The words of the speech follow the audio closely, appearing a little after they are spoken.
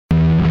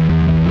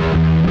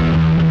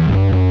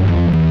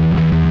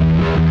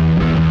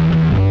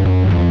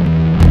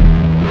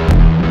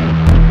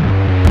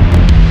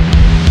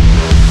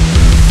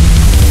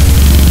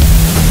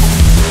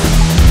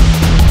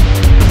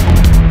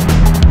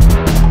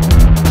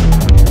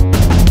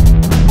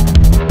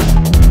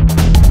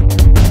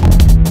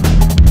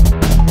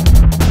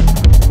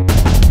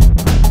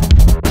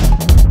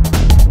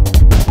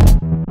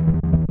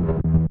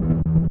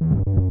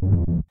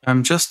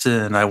I'm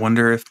Justin. I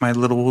wonder if my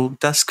little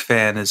desk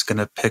fan is going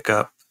to pick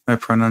up. My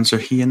pronouns are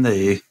he and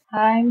they.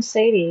 I'm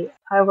Sadie.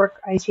 I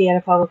work IT at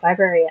a public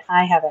library, and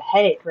I have a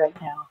headache right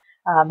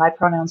now. My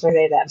pronouns are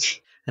they, them.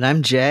 And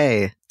I'm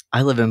Jay.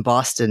 I live in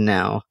Boston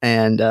now,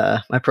 and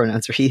my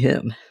pronouns are he,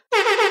 him.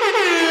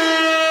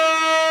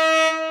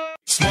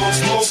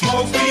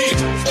 Smoke weed.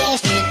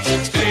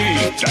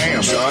 Hey,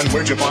 damn, son,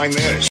 where'd you find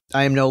this?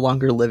 I am no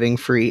longer living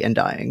free and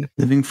dying.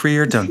 Living free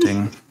or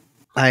dunting?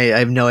 I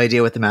have no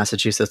idea what the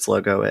Massachusetts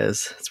logo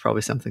is. It's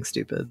probably something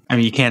stupid. I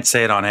mean, you can't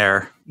say it on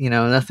air. You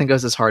know, nothing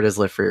goes as hard as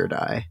live free or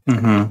die.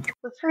 Mm-hmm.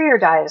 Live Free or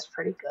Die is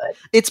pretty good.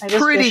 It's I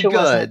just pretty wish it good.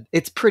 wasn't.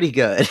 It's pretty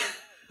good.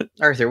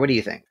 Arthur, what do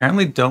you think?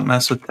 Apparently, Don't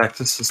Mess with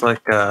Texas is like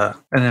an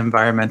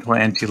environmental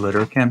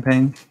anti-litter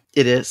campaign.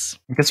 It is.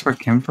 I guess where it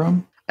came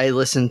from. I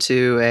listened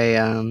to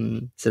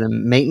is it a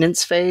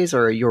maintenance phase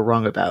or a You're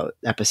Wrong About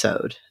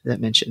episode that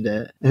mentioned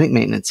it? I think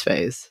maintenance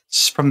phase.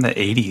 It's from the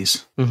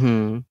 80s.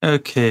 Mm-hmm.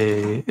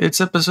 Okay, it's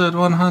episode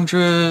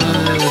 100.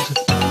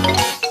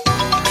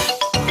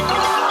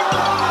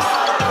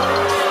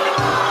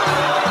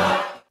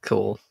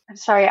 Cool. I'm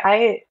sorry,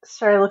 I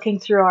started looking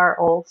through our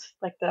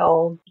the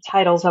old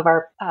titles of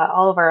our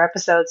all of our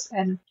episodes,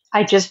 and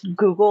I just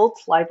Googled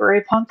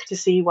Library Punk to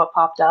see what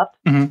popped up.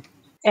 Mhm.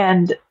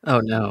 And Oh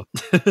no.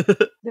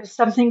 there's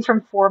something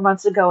from 4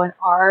 months ago in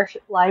our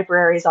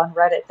libraries on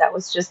Reddit that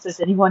was just,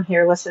 does anyone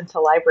here listen to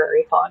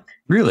Library Punk?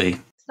 Really?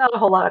 It's not a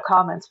whole lot of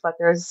comments, but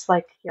there's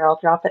here, I'll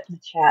drop it in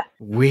the chat.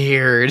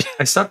 Weird.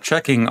 I stopped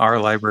checking our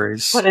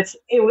libraries. But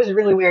it was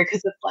really weird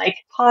because it's like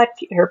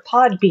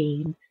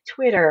Podbean,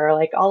 Twitter,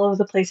 all of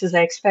the places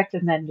I expect,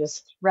 and then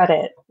just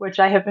Reddit, which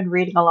I have been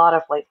reading a lot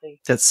of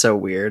lately. That's so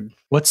weird.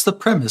 What's the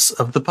premise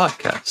of the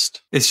podcast?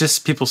 It's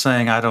just people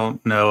saying, I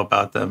don't know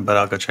about them, but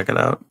I'll go check it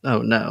out.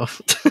 Oh no.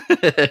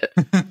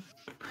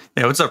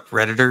 Yeah, what's up,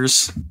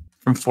 Redditors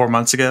from 4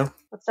 months ago?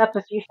 What's up?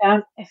 If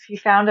you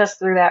found us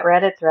through that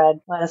Reddit thread,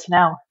 let us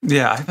know.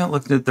 Yeah, I haven't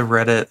looked at the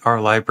Reddit, our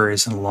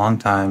libraries, in a long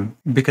time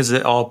because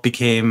it all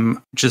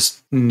became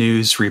just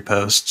news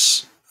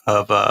reposts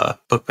of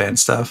book ban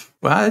stuff.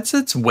 Well,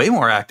 it's way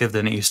more active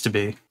than it used to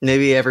be.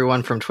 Maybe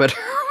everyone from Twitter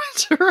went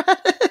to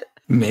Reddit.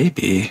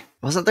 Maybe.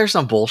 Wasn't there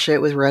some bullshit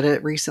with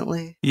Reddit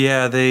recently?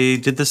 Yeah, they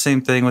did the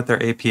same thing with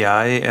their API,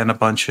 and a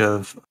bunch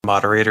of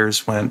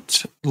moderators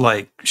went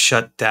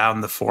shut down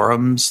the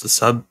forums, the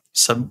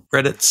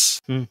subreddits.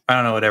 I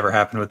don't know whatever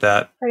happened with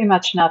that. Pretty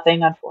much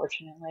nothing,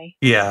 unfortunately.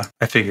 Yeah,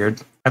 I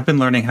figured. I've been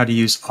learning how to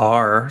use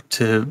R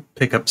to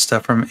pick up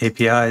stuff from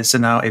APIs,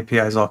 and now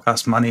APIs all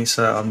cost money,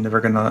 so I'm never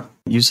going to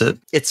use it.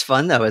 It's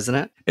fun though, isn't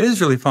it? It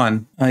is really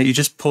fun. You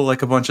just pull a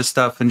bunch of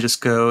stuff and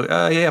just go,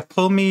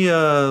 pull me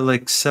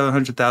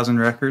 700,000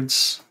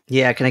 records.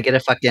 Yeah, can I get a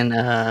fucking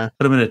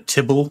Put them in a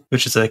tibble,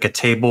 which is like a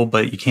table,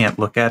 but you can't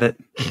look at it.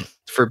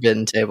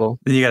 forbidden table?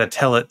 Then you got to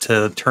tell it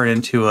to turn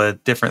into a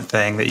different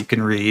thing that you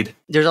can read.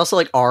 There's also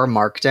R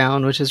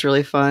Markdown, which is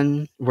really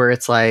fun, where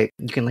it's you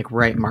can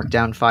write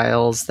Markdown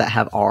files that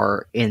have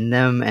R in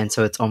them, and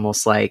so it's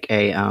almost like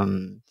a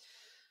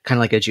kind of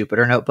like a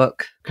Jupyter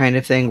notebook kind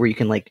of thing, where you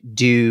can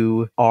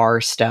do R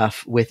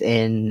stuff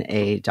within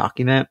a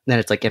document. Then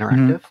it's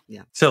interactive.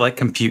 Yeah. So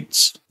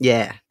computes.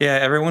 Yeah. Yeah,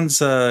 everyone's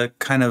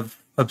kind of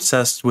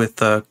obsessed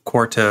with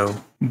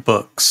Quarto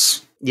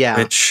books. Yeah.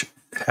 Which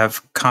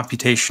have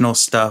computational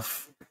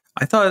stuff.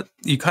 I thought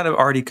you kind of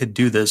already could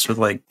do this with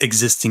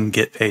existing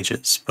Git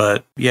pages,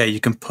 but yeah, you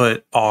can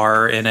put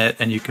R in it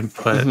and you can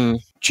put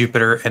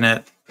Jupyter in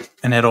it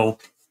and it'll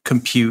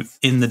compute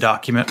in the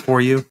document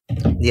for you.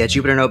 Yeah,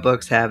 Jupyter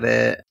Notebooks have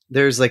it.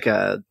 There's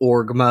a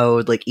org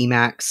mode,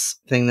 Emacs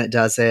thing that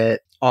does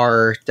it.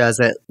 R does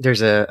it.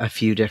 There's a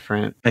few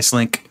different. Nice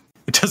link.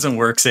 It doesn't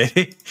work,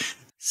 Sadie.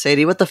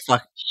 Sadie, what the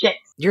fuck? Shit.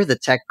 You're the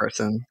tech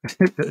person.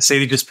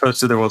 Sadie just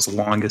posted the world's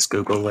longest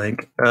Google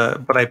link,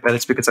 but I bet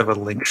it's because I have a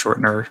link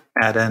shortener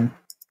add-in.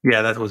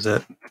 Yeah, that was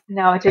it.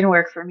 No, it didn't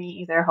work for me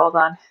either. Hold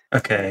on.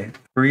 Okay.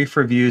 Brief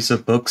reviews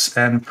of books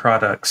and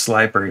products,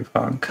 Library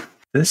Punk.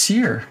 This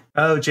year.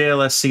 Oh,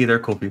 JLSC, they're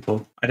cool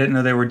people. I didn't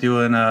know they were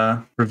doing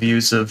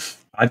reviews of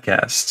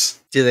podcasts.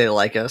 Do they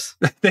like us?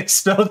 They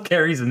spelled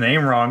Carrie's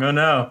name wrong. Oh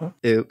no.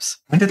 Oops.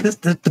 When did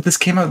this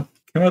came out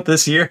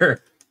this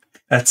year?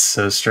 That's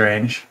so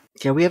strange.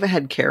 Yeah, we haven't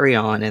had Carrie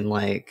on in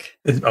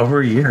It's over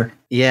a year.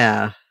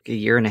 a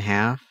year and a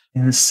half.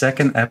 In the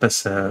second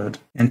episode,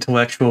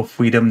 Intellectual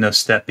Freedom No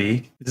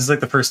Steppy. This is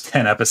the first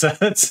 10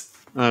 episodes.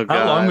 Oh, God.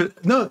 How long?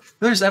 No,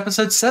 there's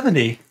episode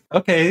 70.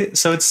 Okay,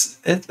 so it's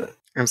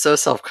I'm so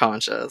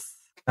self-conscious.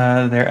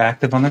 they're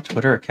active on their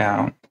Twitter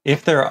account.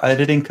 If there are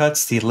editing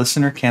cuts, the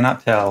listener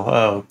cannot tell.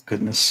 Oh,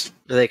 goodness.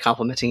 Are they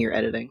complimenting your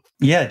editing?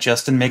 Yeah,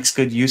 Justin makes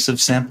good use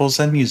of samples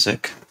and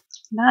music.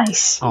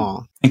 Nice.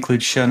 Oh,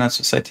 Includes show notes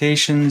with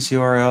citations,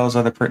 URLs,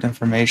 other pertinent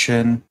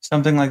information.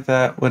 Something like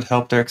that would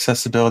help their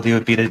accessibility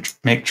would be to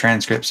make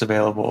transcripts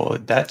available.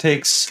 That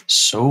takes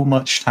so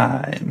much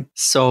time.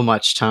 so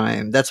much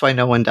time. That's why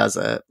no one does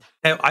it.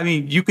 I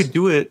mean, you could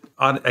do it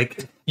on,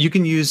 you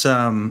can use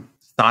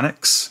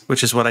Sonics,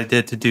 which is what I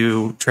did to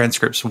do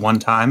transcripts one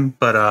time,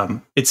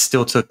 but it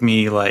still took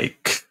me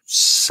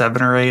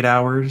 7 or 8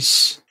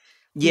 hours.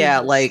 Yeah,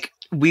 Yes. like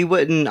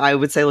I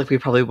would say like we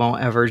probably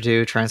won't ever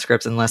do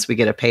transcripts unless we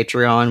get a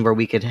Patreon where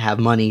we could have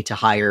money to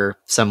hire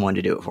someone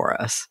to do it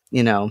for us,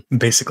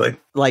 Basically.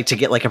 like to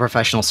get like a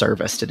professional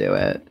service to do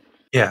it.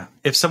 Yeah.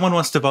 If someone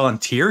wants to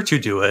volunteer to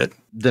do it,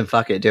 Then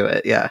fuck it, do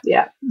it. Yeah.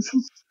 Yeah.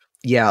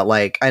 Yeah,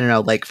 like, I don't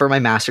know, like for my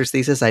master's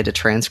thesis, I had to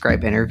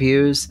transcribe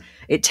interviews.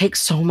 It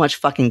takes so much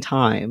fucking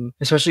time,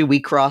 especially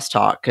we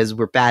crosstalk because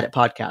we're bad at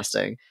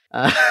podcasting.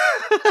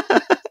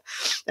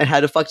 And how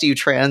the fuck do you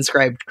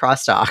transcribe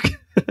crosstalk?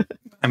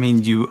 I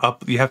mean, you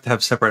have to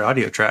have separate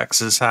audio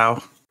tracks is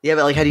how. Yeah,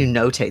 but like, how do you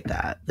notate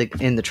that, like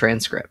in the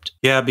transcript?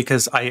 Yeah,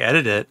 because I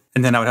edit it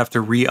and then I would have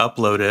to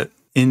re-upload it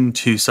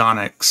into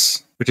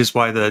Sonics, which is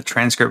why the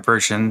transcript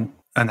version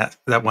and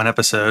that one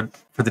episode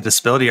for the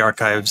Disability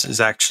Archives is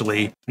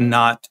actually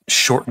not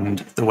shortened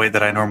the way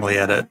that I normally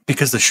edit,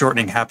 because the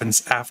shortening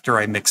happens after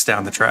I mix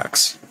down the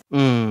tracks.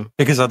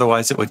 Because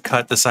otherwise it would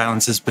cut the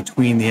silences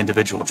between the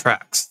individual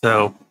tracks.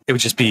 So it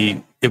would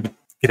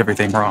get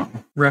everything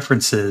wrong.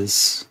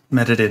 References,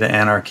 metadata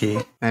anarchy.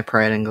 My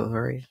pride and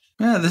glory.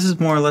 Yeah, this is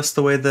more or less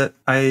the way that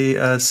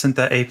I sent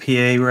that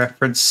APA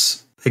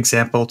reference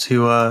example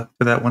to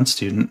that one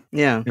student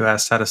Yeah. who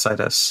asked how to cite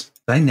us.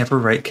 Did I never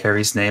write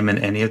Carrie's name in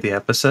any of the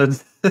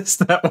episodes? Is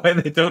that why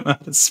they don't know how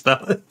to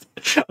spell it?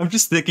 I'm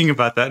just thinking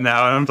about that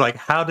now, and I'm like,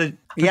 how did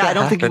Yeah, that I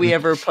don't think happen? we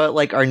ever put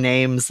like our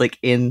names like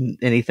in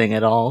anything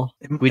at all.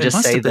 We It just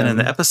must say have been in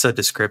them. the episode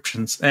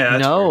descriptions. Yeah, that's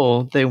weird.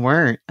 No, they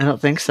weren't. I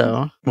don't think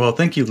so. Well,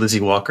 thank you, Lizzie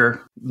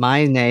Walker.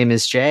 My name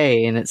is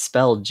Jay, and it's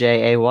spelled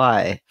Jay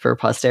for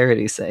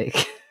posterity's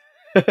sake.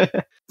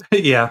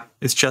 Yeah,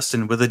 it's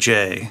Justin with a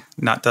J,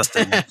 not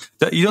Dustin.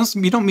 You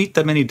don't meet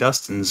that many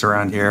Dustins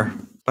around here.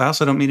 I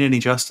also don't meet any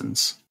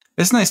Justins.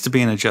 It's nice to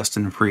be in a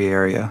Justin-free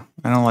area.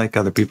 I don't like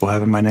other people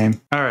having my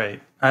name. All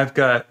right, I've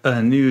got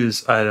a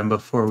news item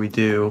before we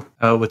do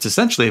what's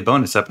essentially a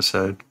bonus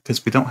episode,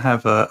 because we don't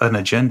have an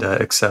agenda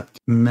except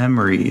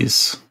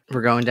memories.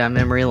 We're going down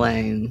memory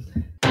lane.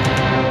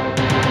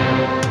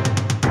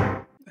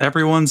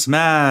 Everyone's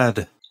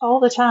mad. All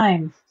the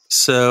time.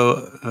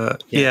 So,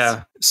 Yes.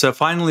 yeah. So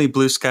finally,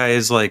 Blue Sky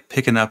is like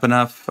picking up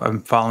enough.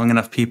 I'm following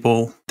enough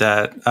people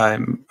that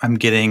I'm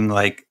getting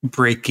like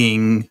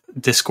breaking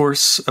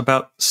discourse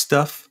about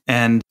stuff.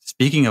 And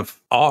speaking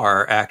of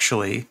R,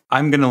 actually,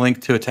 I'm going to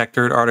link to a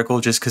TechDirt article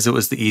just because it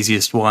was the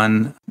easiest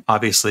one.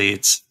 Obviously,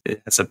 it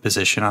has a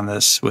position on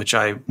this, which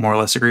I more or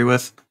less agree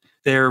with.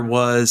 There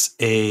was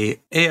a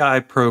AI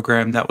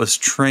program that was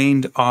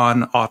trained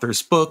on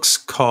authors' books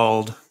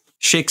called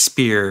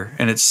Shakespeare,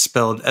 and it's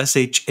spelled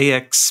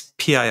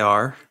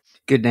Shaxpir.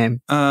 Good name.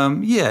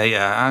 I'm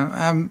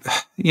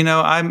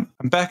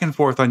back and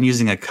forth on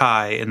using a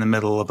chi in the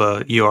middle of a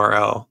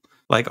URL,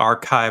 like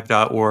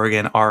archive.org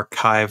and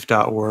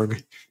archive.org,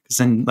 because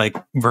then like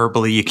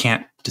verbally you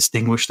can't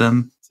distinguish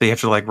them. So you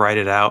have to like write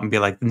it out and be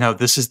like, no,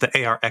 this is the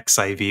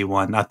ARXIV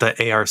one, not the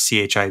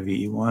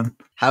ARCHIV one.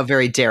 How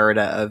very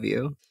Derrida of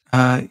you.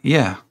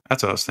 Yeah,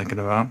 that's what I was thinking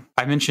about.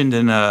 I mentioned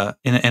in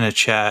a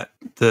chat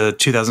the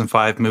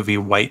 2005 movie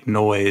White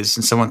Noise,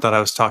 and someone thought I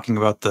was talking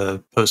about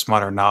the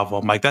postmodern novel.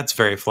 I'm like, that's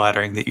very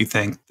flattering that you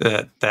think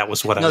that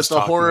was what I was It's the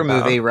talking horror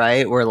about. movie,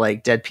 right? Where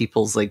like dead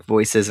people's like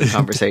voices and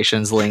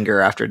conversations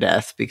linger after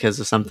death because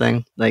of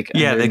something. Like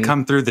Yeah, they underneath.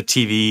 come through the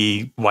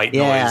TV white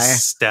Yeah.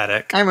 noise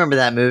static. I remember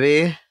that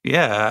movie.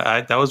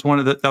 Yeah, that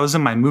was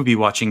in my movie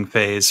watching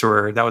phase,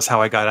 where that was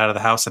how I got out of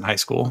the house in high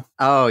school.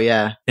 Oh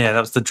yeah. Yeah, that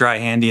was the dry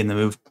handy in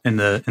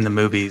the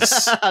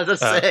movies. I was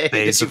gonna say,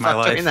 phase did you of my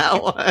fuck during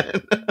that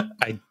one?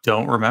 I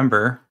don't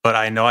remember, but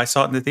I know I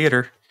saw it in the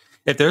theater.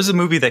 If there's a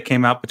movie that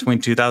came out between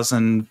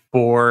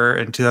 2004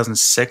 and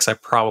 2006, I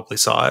probably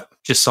saw it.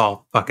 Just saw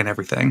fucking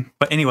everything.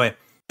 But anyway,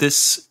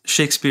 this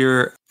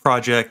Shakespeare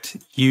project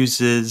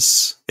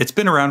it's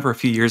been around for a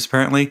few years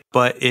apparently,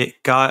 but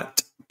it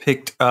got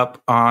picked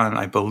up on,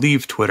 I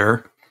believe,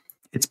 Twitter.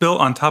 It's built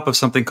on top of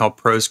something called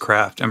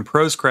Prosecraft, and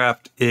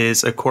Prosecraft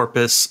is a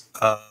corpus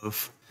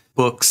of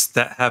books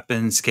that have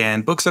been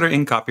scanned, books that are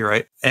in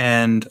copyright,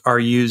 and are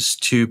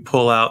used to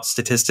pull out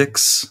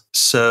statistics.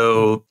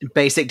 So,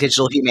 Basic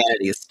digital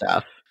humanities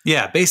stuff.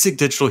 yeah, basic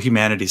digital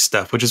humanities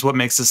stuff, which is what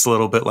makes this a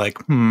little bit like,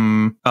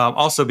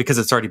 also because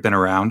it's already been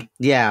around.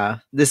 Yeah,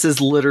 this is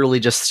literally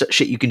just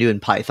shit you can do in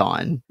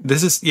Python.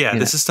 This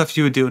is stuff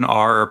you would do in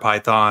R or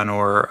Python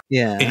or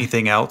Yeah.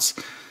 anything else.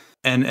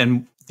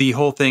 And the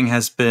whole thing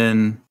has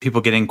been people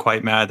getting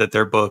quite mad that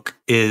their book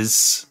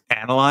is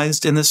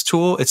analyzed in this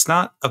tool. It's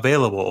not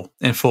available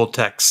in full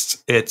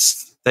text.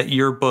 It's that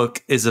your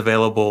book is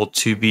available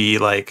to be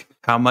like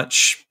how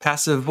much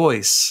passive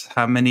voice,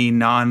 how many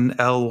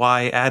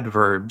non-ly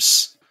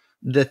adverbs.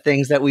 The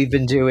things that we've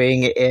been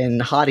doing in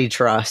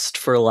HathiTrust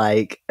for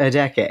like a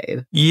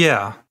decade.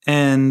 Yeah.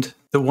 And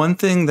the one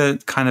thing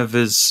that kind of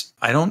is,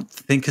 I don't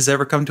think has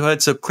ever come to a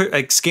head. So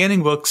like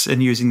scanning books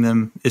and using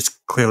them is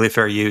clearly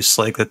fair use.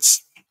 Like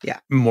that's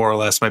more or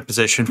less my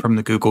position from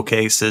the Google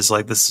case is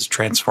like, this is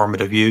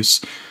transformative use.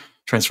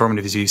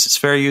 Transformative use is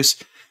fair use.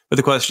 But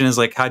the question is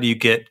like, how do you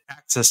get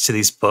access to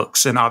these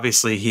books? And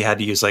obviously he had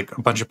to use like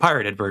a bunch of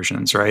pirated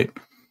versions, right?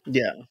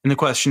 Yeah. And the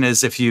question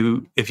is, if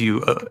you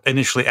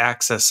initially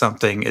access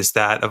something, is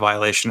that a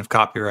violation of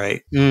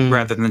copyright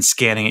rather than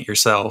scanning it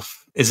yourself?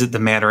 Is it the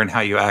manner in how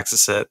you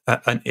access it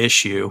an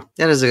issue?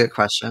 That is a good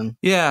question.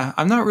 Yeah,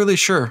 I'm not really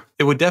sure.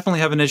 It would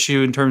definitely have an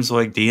issue in terms of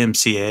like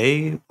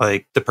DMCA,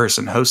 like the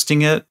person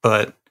hosting it.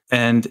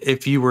 And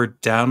if you were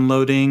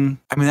downloading,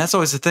 I mean, that's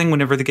always the thing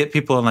whenever they get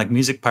people on like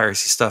music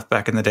piracy stuff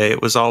back in the day,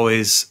 it was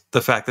always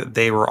the fact that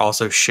they were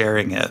also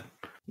sharing it.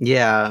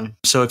 Yeah.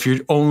 So if you're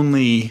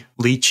only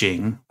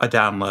leeching a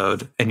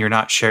download and you're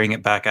not sharing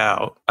it back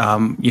out,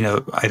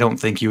 I don't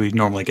think you would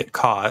normally get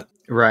caught.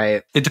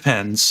 Right. It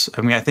depends.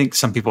 I mean, I think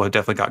some people have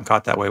definitely gotten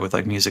caught that way with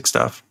like music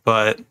stuff.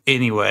 But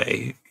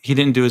anyway, he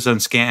didn't do his own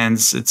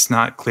scans. It's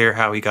not clear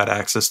how he got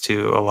access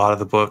to a lot of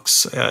the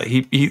books.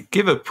 He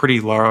gave a pretty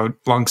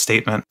long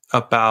statement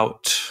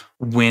about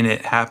when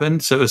it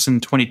happened. So it was in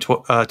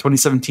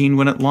 2017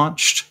 when it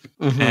launched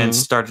and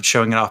started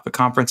showing it off at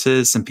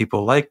conferences, and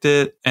people liked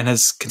it and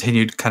has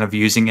continued kind of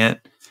using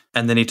it.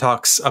 And then he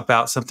talks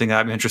about something that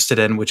I'm interested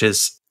in, which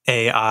is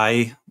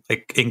AI,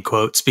 like in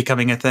quotes,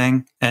 becoming a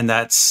thing. And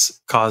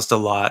that's caused a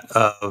lot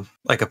of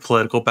like a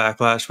political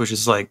backlash, which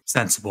is like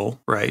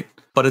sensible, right?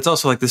 But it's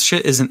also like, this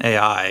shit isn't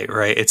AI,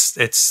 right?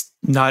 It's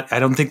not, I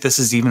don't think this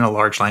is even a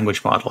large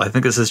language model. I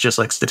think this is just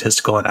like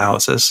statistical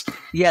analysis.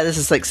 Yeah, this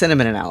is like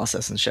sentiment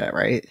analysis and shit,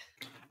 right?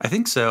 I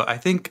think so. I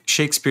think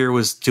Shakespeare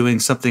was doing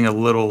something a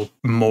little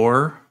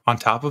more on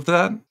top of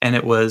that. And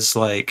it was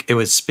like, it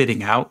was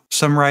spitting out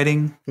some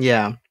writing.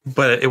 Yeah.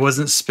 But it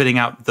wasn't spitting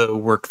out the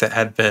work that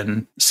had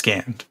been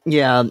scanned.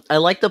 Yeah. I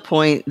like the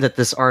point that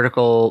this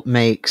article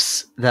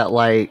makes that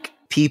like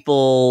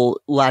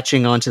people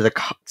latching onto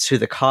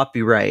the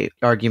copyright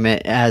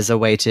argument as a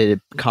way to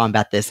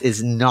combat this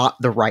is not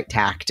the right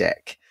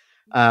tactic.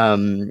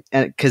 And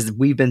because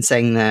we've been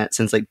saying that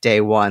since like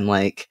day one,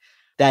 like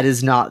that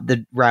is not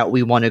the route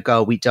we want to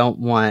go. We don't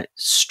want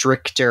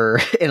stricter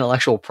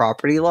intellectual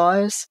property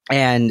laws.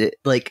 And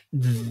like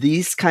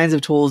these kinds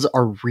of tools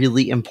are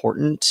really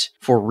important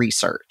for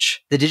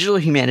research. The digital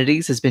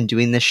humanities has been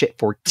doing this shit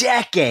for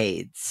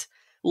decades,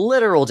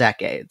 literal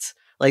decades.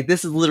 Like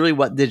this is literally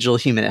what digital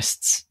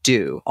humanists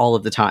do all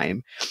of the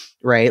time,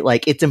 right?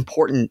 Like it's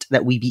important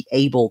that we be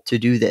able to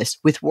do this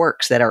with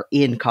works that are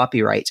in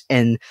copyright.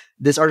 And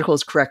this article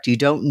is correct. You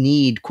don't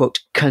need, quote,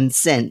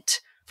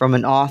 consent from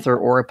an author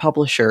or a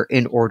publisher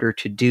in order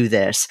to do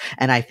this.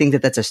 And I think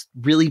that that's a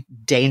really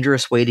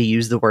dangerous way to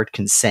use the word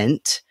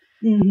consent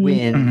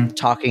when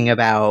talking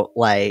about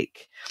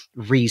like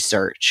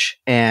research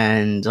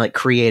and like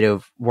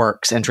creative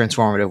works and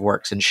transformative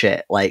works and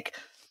shit. Like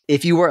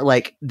if you were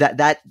like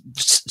that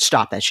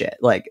stop that shit.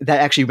 Like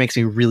that actually makes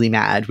me really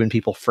mad when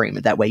people frame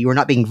it that way. You are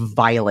not being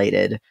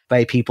violated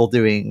by people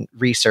doing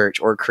research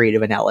or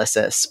creative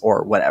analysis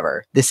or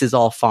whatever. This is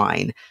all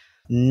fine.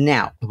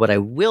 Now, what I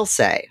will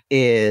say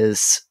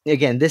is,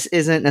 again, this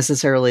isn't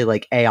necessarily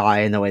like AI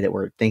in the way that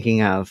we're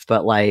thinking of,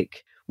 but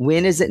like,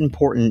 when is it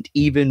important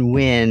even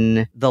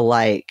when the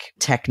like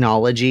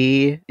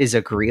technology is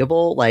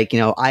agreeable? Like, you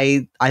know,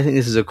 I think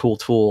this is a cool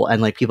tool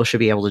and like people should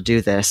be able to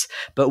do this,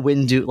 but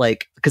when do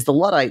like, because the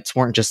Luddites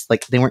weren't just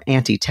like, they weren't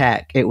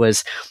anti-tech. It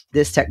was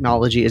this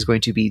technology is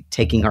going to be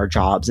taking our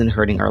jobs and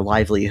hurting our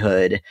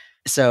livelihood.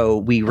 So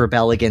we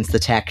rebel against the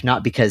tech,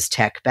 not because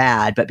tech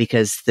bad, but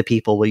because the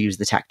people will use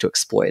the tech to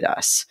exploit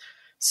us.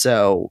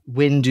 So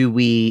when do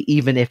we,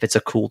 even if it's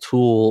a cool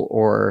tool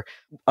or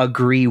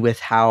agree with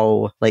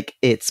how like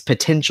its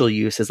potential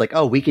use is like,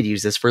 oh, we could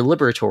use this for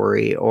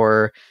liberatory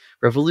or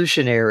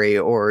revolutionary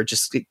or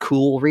just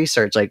cool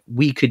research. Like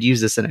we could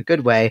use this in a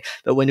good way.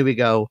 But when do we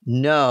go,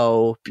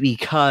 no,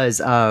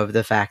 because of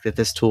the fact that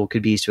this tool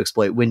could be used to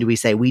exploit? When do we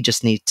say we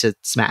just need to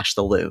smash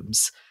the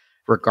looms?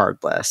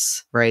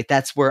 Regardless, right?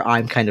 That's where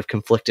I'm kind of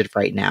conflicted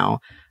right now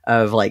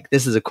of like,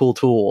 this is a cool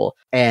tool.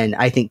 And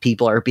I think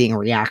people are being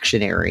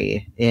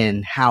reactionary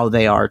in how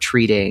they are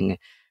treating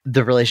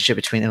the relationship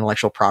between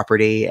intellectual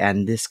property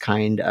and this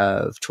kind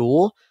of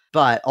tool.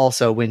 But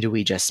also, when do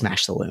we just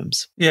smash the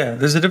looms? Yeah,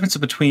 there's a difference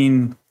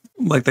between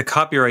like the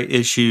copyright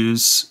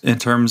issues in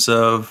terms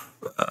of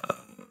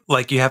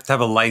like you have to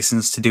have a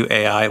license to do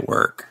AI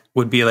work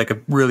would be like a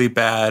really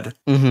bad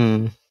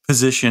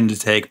position to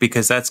take,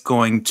 because that's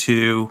going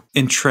to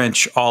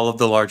entrench all of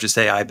the largest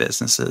AI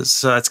businesses.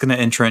 So that's going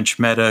to entrench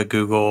Meta,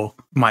 Google,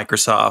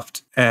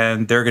 Microsoft,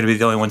 and they're going to be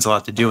the only ones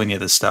allowed to do any of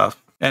this stuff.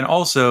 And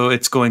also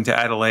it's going to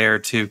add a layer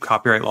to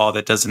copyright law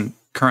that doesn't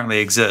currently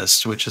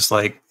exist, which is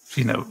like,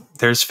 you know,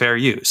 there's fair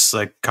use.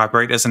 Like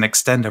copyright doesn't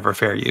extend over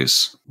fair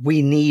use.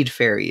 We need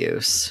fair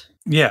use.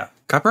 Yeah.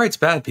 Copyright's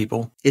bad,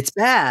 people. It's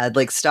bad.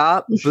 Like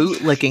stop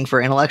bootlicking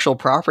for intellectual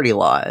property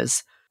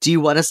laws. Do you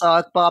want to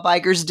suck Bob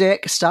Iger's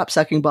dick? Stop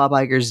sucking Bob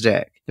Iger's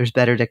dick. There's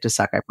better dick to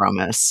suck, I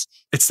promise.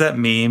 It's that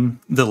meme,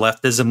 the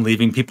leftism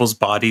leaving people's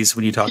bodies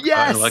when you talk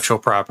about intellectual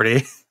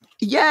property.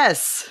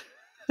 Yes!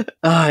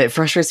 It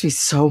frustrates me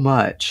so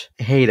much.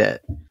 I hate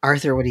it.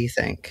 Arthur, what do you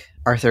think?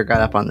 Arthur got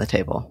up on the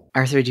table.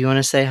 Arthur, do you want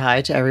to say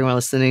hi to everyone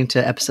listening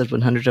to episode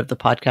 100 of the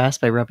podcast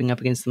by rubbing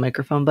up against the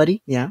microphone,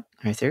 buddy? Yeah,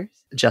 Arthur?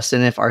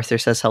 Justin, if Arthur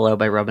says hello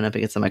by rubbing up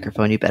against the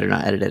microphone, you better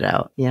not edit it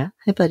out. Yeah?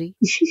 Hi, buddy.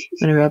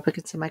 Want to rub up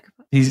against the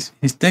microphone? He's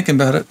thinking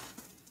about it.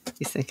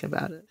 He's thinking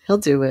about it. He'll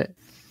do it.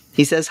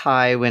 He says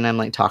hi when I'm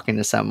like talking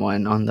to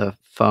someone on the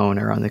phone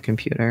or on the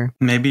computer.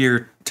 Maybe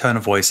your tone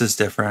of voice is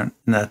different,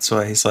 and that's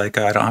why he's like,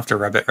 I don't have to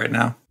rub it right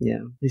now.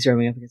 Yeah, he's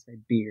rubbing up against my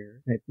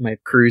beer, my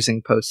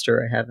cruising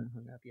poster I haven't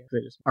hung up yet.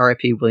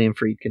 R.I.P. William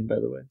Friedkin, by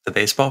the way. The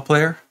baseball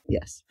player?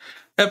 Yes.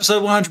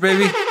 Episode 100,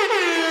 baby.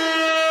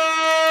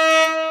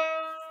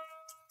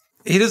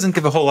 He doesn't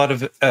give a whole lot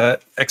of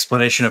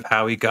explanation of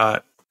how he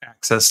got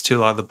access to a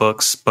lot of the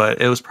books,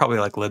 but it was probably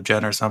like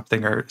LibGen or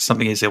something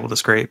he's able to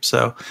scrape.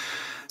 So,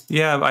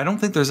 yeah, I don't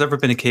think there's ever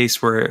been a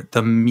case where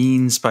the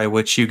means by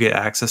which you get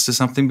access to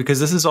something, because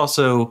this is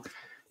also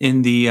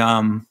in the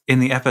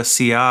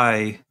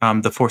FSCI,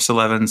 the Force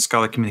 11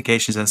 Scholar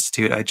Communications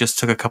Institute. I just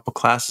took a couple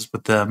classes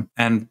with them,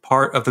 and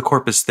part of the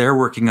corpus they're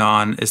working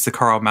on is the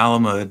Carl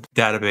Malamud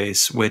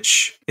database,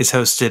 which is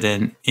hosted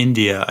in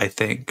India, I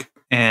think,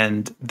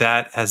 and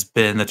that has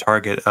been the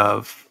target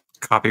of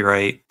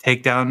copyright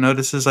takedown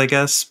notices, I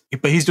guess.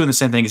 But he's doing the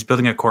same thing. He's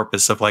building a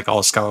corpus of like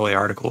all scholarly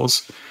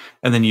articles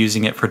and then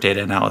using it for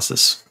data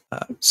analysis.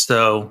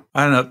 So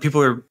I don't know,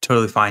 people are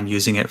totally fine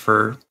using it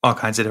for all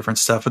kinds of different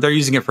stuff, but they're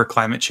using it for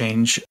climate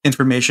change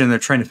information. They're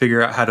trying to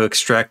figure out how to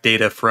extract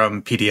data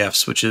from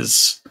PDFs, which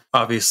is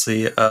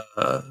obviously,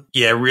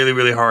 really,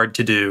 really hard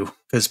to do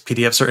because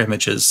PDFs are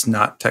images,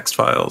 not text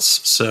files.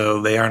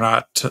 So they're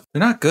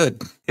not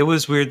good. It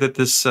was weird that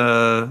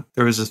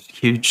there was a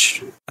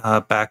huge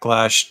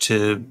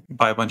backlash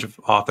by a bunch of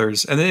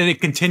authors. And then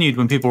it continued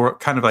when people were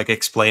kind of like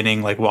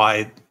explaining like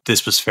why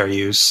this was fair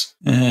use.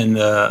 And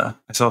I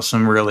saw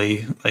some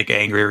really like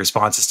angry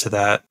responses to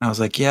that. And I was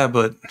like, yeah,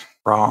 but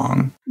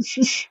wrong.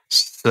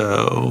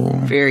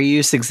 So fair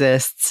use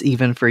exists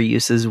even for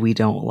uses we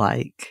don't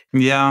like.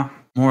 Yeah,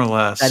 more or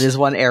less. That is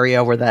one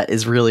area where that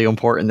is really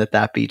important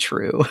that be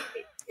true.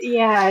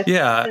 Yeah.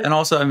 Yeah, and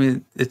also, I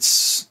mean,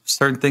 it's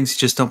certain things you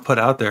just don't put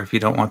out there if you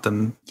don't want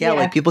them. Yeah,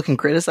 like people can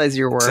criticize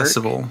your work.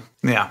 Accessible.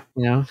 Yeah.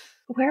 You know?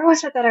 Where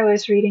was it that I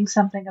was reading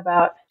something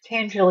about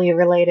tangentially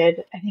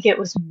related? I think it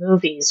was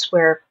movies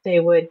where they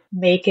would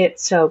make it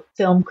so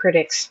film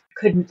critics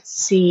couldn't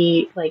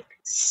see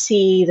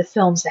the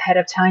films ahead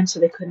of time, so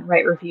they couldn't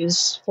write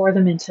reviews for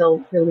them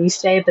until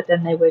release day, but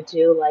then they would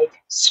do like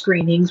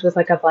screenings with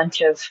like a bunch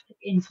of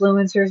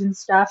influencers and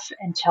stuff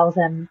and tell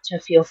them to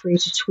feel free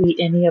to tweet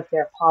any of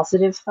their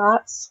positive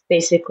thoughts,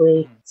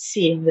 basically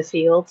seeding the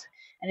field.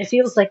 And it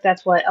feels like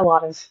that's what a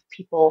lot of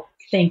people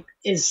think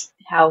is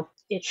how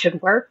it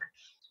should work.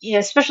 Yeah,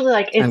 especially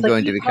like if I'm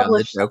going to become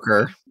the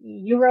Joker.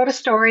 You wrote a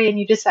story and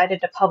you decided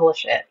to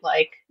publish it.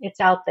 Like it's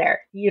out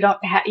there. You don't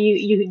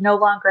you no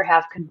longer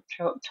have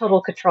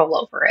total control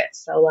over it.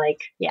 So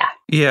like, yeah.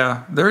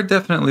 Yeah, there are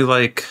definitely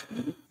like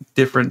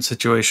different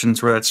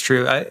situations where that's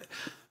true. I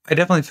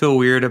definitely feel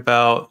weird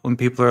about when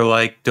people are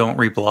like, don't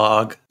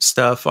reblog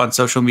stuff on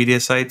social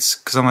media sites.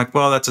 Cause I'm like,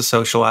 well, that's a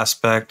social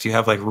aspect. You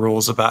have like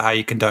rules about how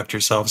you conduct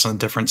yourselves on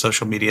different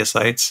social media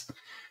sites.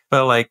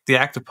 But like the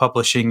act of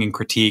publishing and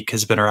critique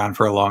has been around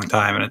for a long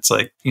time. And it's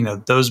like, you know,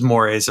 those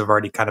mores have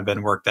already kind of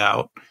been worked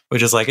out,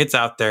 which is like, it's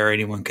out there.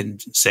 Anyone can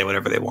say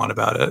whatever they want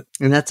about it.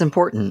 And that's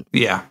important.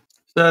 Yeah.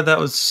 So that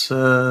was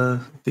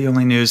the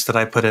only news that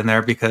I put in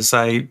there because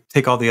I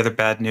take all the other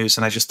bad news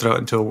and I just throw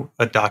it into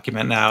a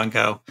document now and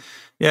go,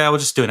 yeah, we'll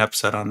just do an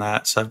episode on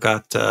that. So I've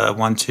got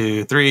 1,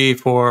 2, 3,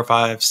 4,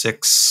 5,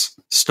 6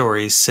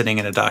 stories sitting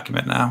in a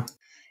document now.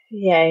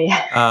 Yay.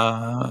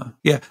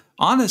 Yeah.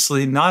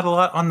 Honestly, not a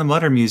lot on the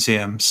Mutter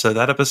Museum. So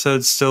that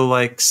episode's still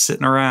like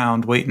sitting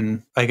around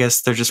waiting. I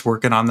guess they're just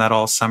working on that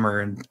all summer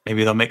and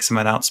maybe they'll make some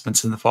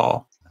announcements in the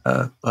fall.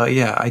 But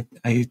yeah,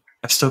 I've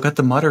still got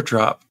the Mutter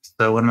drop.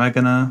 So when am I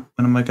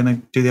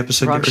gonna do the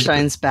episode?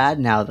 Rammstein's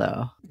bad now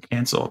though.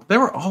 Canceled. They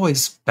were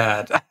always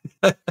bad.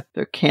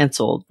 They're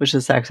canceled, which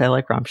is actually I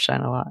like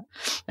Rammstein a lot.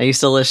 I used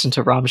to listen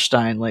to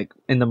Rammstein like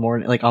in the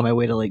morning, like on my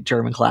way to like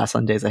German class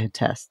on days I had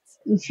tests.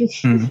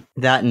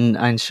 That and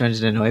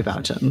Einstein's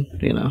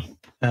Neubauten, you know.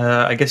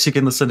 I guess you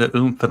can listen to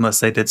Oomph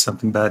unless they did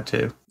something bad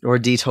too. Or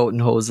Die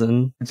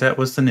Totenhosen. That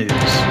was the news.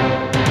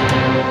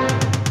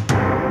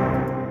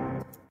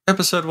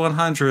 Episode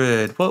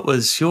 100. What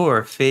was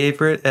your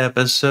favorite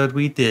episode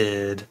we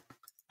did?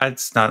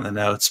 It's not in the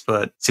notes,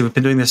 but see, we've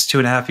been doing this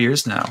 2.5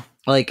 years now.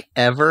 Like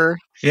ever?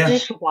 Yeah.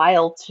 It's just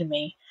wild to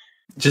me.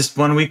 Just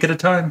 1 week at a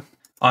time.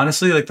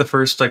 Honestly, like the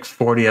first like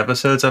 40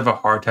 episodes, I have a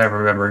hard time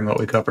remembering what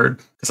we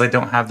covered because I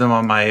don't have them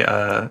on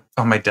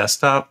my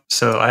desktop.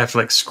 So I have to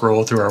like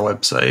scroll through our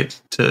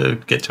website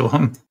to get to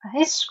them.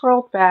 I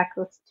scrolled back.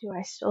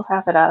 I still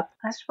have it up?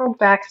 I scrolled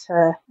back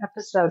to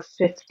episode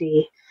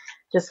 50,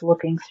 just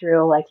looking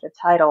through like the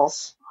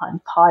titles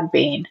on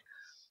Podbean.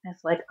 And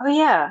it's like, oh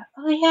yeah,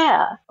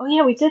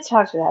 we did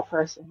talk to that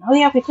person. Oh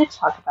yeah, we did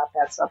talk about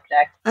that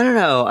subject. I don't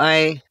know.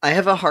 I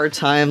have a hard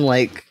time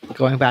like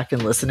going back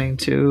and listening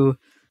to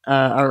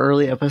our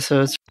early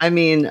episodes. I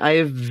mean, I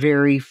have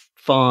very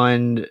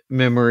fond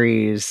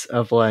memories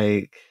of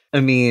like, I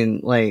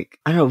mean, like,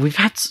 I don't know, we've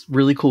had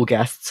really cool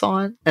guests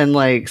on, and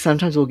like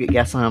sometimes we'll get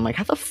guests on. I'm like,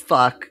 how the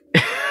fuck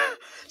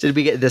did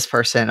we get this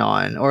person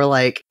on? Or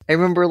like, I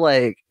remember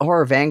like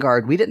Horror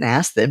Vanguard, we didn't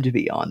ask them to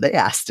be on; they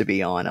asked to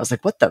be on. I was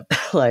like, what the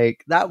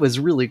like? That was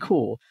really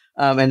cool.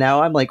 And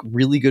now I'm like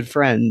really good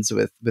friends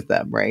with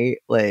them, right?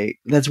 Like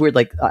that's weird.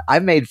 Like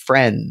I've made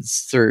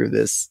friends through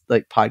this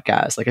like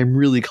podcast. Like I'm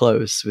really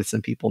close with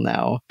some people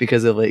now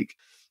because of like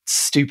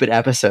stupid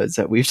episodes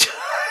that we've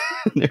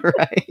done,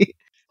 right?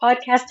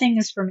 Podcasting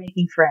is for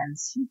making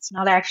friends. It's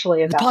not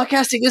actually about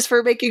Podcasting is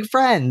for making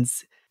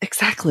friends.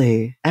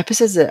 Exactly.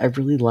 Episodes that I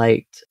really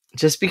liked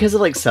just because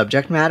of like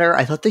subject matter.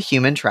 I thought the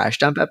human trash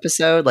dump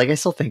episode, like I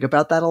still think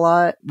about that a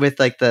lot with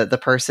like the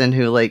person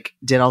who like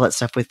did all that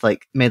stuff with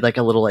like made like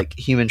a little like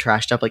human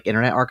trash dump like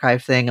internet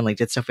archive thing and like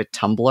did stuff with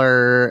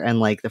Tumblr and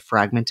like the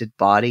fragmented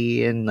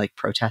body and like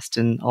protest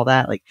and all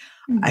that. Like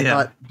I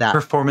thought that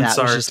performance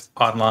that was art just,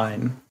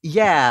 online.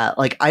 yeah,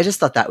 like I just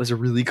thought that was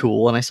really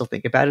cool and I still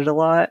think about it a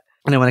lot.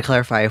 And I want to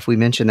clarify, if we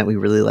mention that we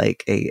really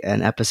like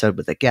an episode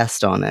with a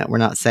guest on it, we're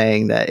not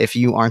saying that if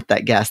you aren't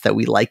that guest that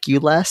we like you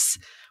less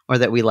or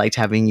that we liked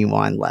having you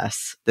on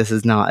less. This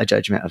is not a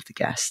judgment of the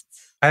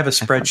guests. I have a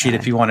spreadsheet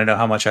if you want to know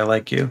how much I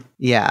like you.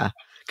 Yeah.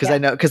 Because I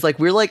know, because like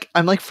we're like,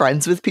 I'm like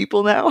friends with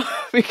people now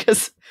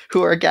because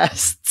who are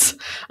guests.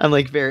 I'm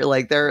like very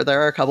like there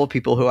are a couple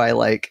people who I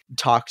like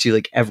talk to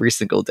like every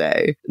single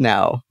day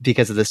now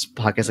because of this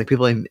podcast. Like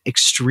people I'm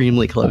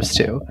extremely close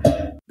to.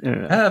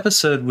 That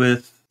episode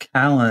with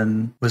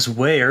Callan was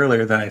way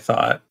earlier than I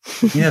thought.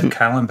 You have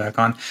Callan back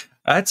on.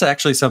 That's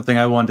actually something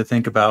I wanted to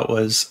think about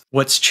was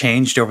what's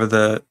changed over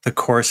the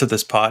course of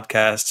this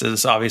podcast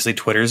is obviously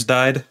Twitter's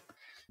died.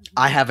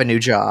 I have a new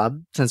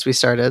job since we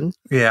started.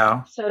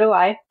 Yeah. So do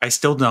I. I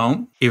still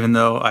don't, even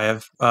though I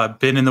have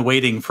been in the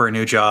waiting for a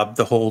new job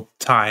the whole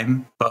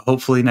time. But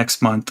hopefully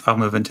next month I'll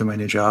move into my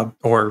new job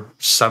or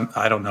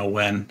I don't know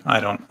when. I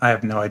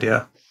have no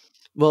idea.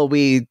 Well,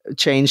 we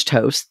changed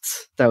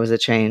hosts. That was a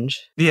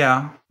change.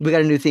 Yeah. We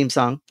got a new theme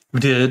song. We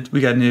did.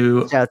 We got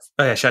new. Shouts.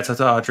 Oh yeah, shouts out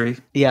to Audrey.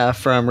 Yeah,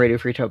 from Radio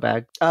Free Tote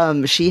Bag.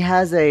 She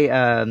has a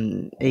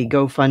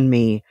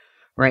GoFundMe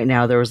right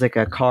now. There was like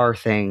a car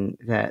thing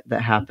that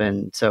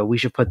happened, so we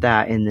should put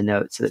that in the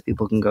notes so that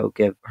people can go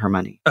give her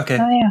money. Okay.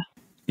 Oh yeah.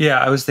 Yeah,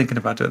 I was thinking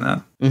about doing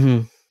that.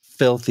 Mm-hmm.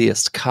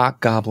 Filthiest cock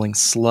gobbling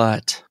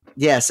slut.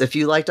 Yes, if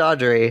you liked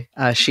Audrey,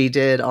 she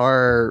did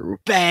our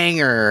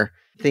banger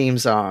theme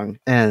song,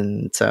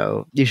 and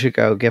so you should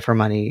go give her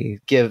money.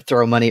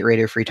 Throw money at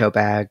Radio Free Tote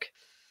Bag.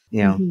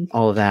 You know,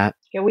 all of that.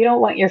 Yeah, we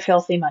don't want your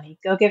filthy money.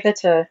 Go give it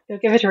to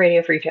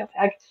Radio Free Tote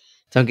Bag.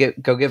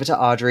 Go give it to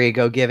Audrey.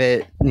 Go give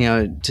it,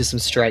 to some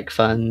strike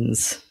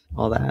funds.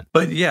 All that.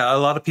 But yeah, a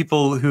lot of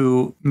people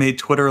who made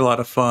Twitter a lot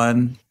of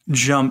fun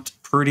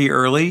jumped pretty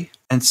early,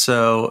 and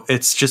so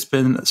it's just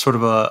been sort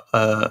of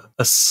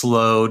a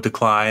slow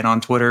decline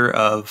on Twitter.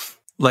 Of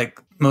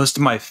like most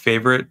of my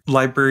favorite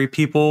library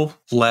people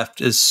left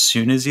as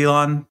soon as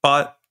Elon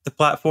bought the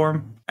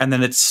platform, and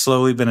then it's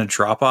slowly been a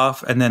drop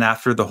off, and then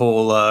after the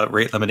whole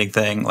rate limiting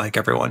thing, like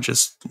everyone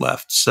just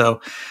left.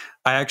 So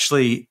I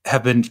actually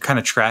have been kind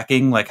of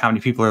tracking like how many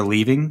people are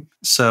leaving.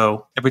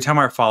 So every time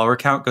our follower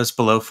count goes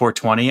below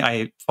 420,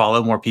 I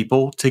follow more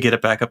people to get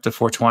it back up to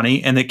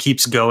 420, and it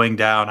keeps going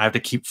down. I have to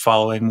keep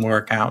following more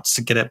accounts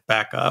to get it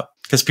back up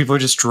because people are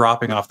just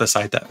dropping off the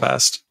site that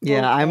fast.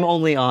 Yeah, I'm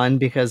only on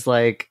because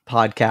like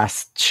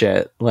podcast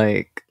shit,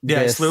 like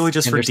yeah, it's literally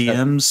just for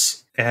DMs.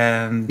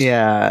 And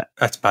yeah,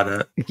 that's about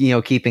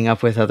it. Keeping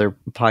up with other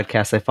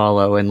podcasts I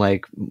follow and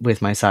like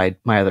with my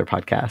other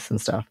podcasts and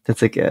stuff.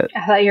 That's like it.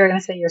 I thought you were going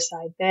to say your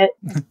side bit.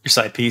 Your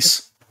side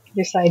piece.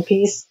 Your side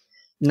piece.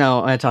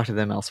 No, I talk to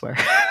them elsewhere.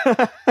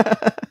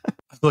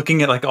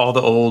 Looking at like all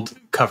the old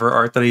cover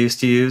art that I used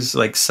to use,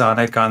 like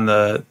Sonic on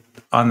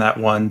that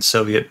one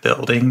Soviet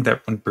building,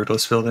 that one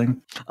Brutalist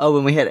building. Oh,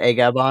 when we had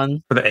AGAB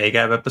on for the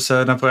AGAB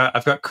episode,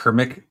 I've got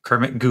Kermit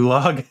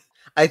Gulag.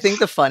 I think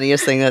the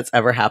funniest thing that's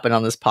ever happened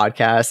on this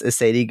podcast is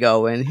Sadie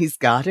going, he's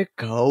got to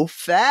go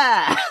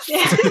fast.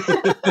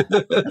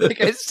 Like,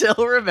 I still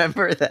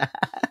remember that.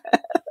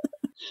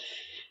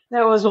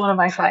 That was one of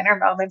my finer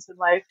moments in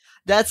life.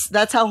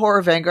 That's how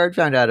Horror Vanguard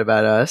found out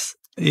about us.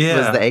 Yeah. It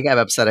was the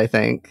AGAB episode, I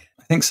think.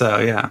 I think so,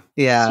 yeah.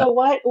 Yeah. So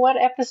what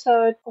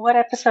episode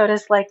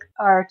is like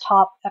our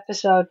top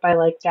episode by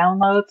like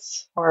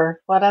downloads, or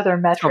what other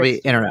metrics? Probably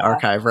Internet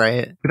Archive,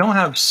 right? We don't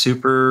have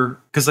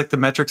because like the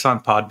metrics on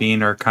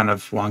Podbean are kind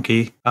of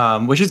wonky,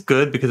 which is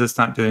good because it's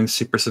not doing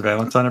super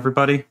surveillance on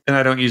everybody. And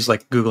I don't use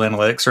like Google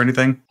Analytics or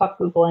anything. Fuck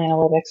Google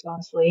Analytics,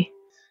 honestly.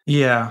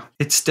 Yeah,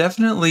 it's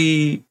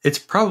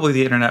probably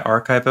the Internet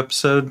Archive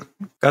episode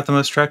got the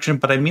most traction,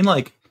 but I mean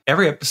like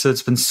every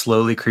episode's been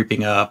slowly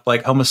creeping up.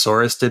 Like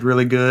Homosaurus did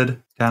really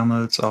good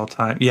downloads all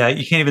time. Yeah,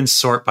 you can't even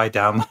sort by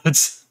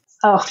downloads.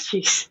 Oh,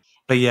 jeez.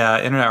 But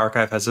yeah, Internet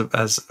Archive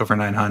has over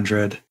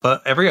 900.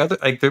 But every other,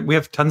 we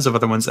have tons of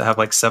other ones that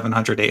have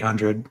 700,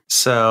 800.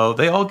 So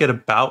they all get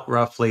about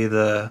roughly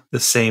the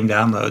same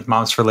download.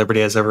 Moms for Liberty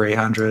has over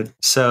 800.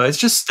 So it's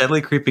just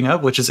steadily creeping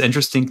up, which is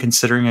interesting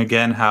considering,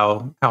 again,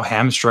 how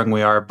hamstrung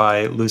we are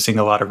by losing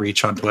a lot of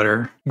reach on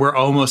Twitter. We're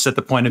almost at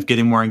the point of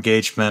getting more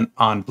engagement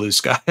on Blue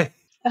Sky.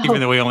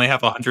 Even though we only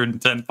have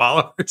 110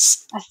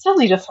 followers. I still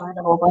need to find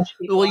a whole bunch of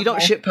people. Well, you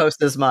don't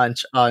shitpost as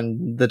much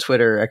on the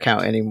Twitter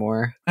account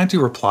anymore. I do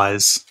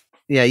replies.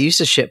 Yeah, you used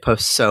to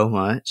shitpost so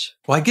much.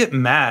 Well, I get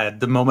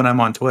mad the moment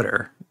I'm on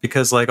Twitter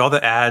because all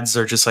the ads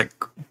are just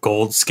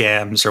gold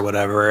scams or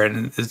whatever,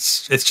 and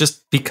it's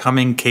just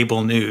becoming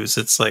cable news.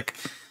 It's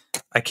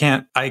I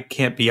can't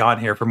be on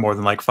here for more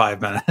than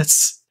 5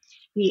 minutes.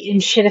 The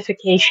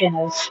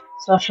enshittification of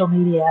social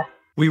media.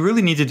 We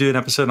really need to do an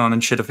episode on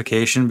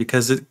enshittification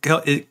because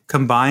it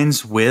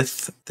combines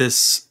with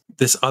this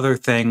other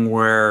thing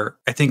where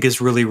I think is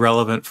really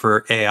relevant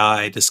for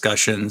AI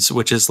discussions,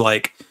 which is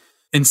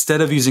instead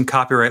of using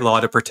copyright law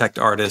to protect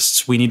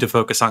artists, we need to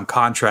focus on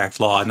contract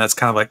law. And that's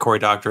kind of like Cory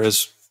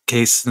Doctorow's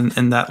case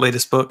in that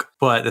latest book.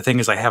 But the thing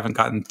is, I haven't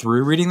gotten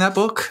through reading that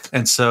book.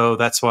 And so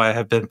that's why I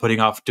have been putting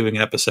off doing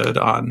an episode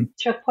on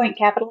choke point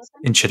capitalism,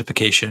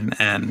 enshittification,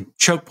 and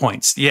choke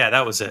points. Yeah,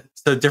 that was it.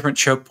 So different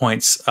choke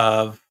points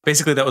of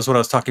basically that was what I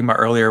was talking about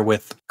earlier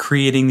with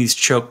creating these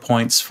choke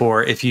points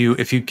for if you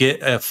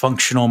get a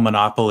functional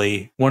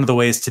monopoly, one of the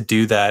ways to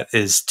do that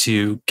is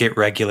to get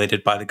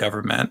regulated by the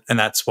government. And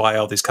that's why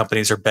all these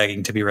companies are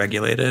begging to be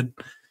regulated,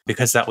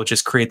 because that will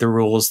just create the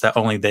rules that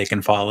only they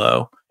can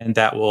follow, and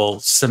that will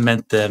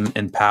cement them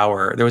in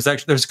power. There was a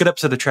good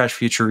episode of Trash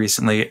Future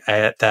recently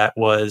that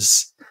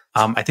was,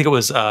 I think it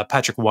was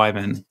Patrick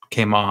Wyman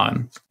came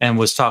on and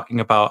was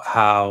talking about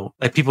how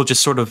people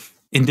just sort of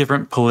in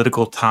different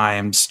political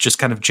times just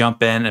kind of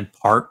jump in and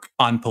park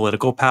on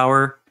political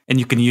power. And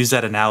you can use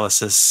that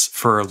analysis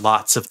for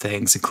lots of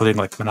things, including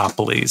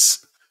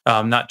monopolies,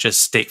 not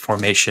just state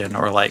formation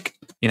or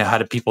how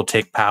do people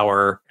take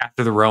power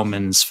after the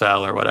Romans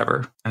fell or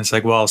whatever. And it's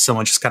well,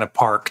 someone just kind of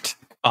parked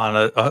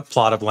on a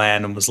plot of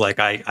land and was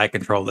I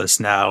control this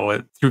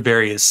now through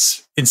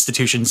various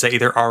institutions that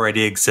either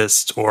already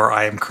exist or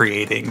I am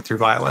creating through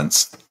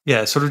violence.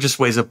 Yeah, sort of just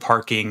ways of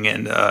parking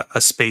and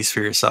a space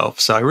for yourself.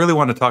 So I really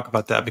want to talk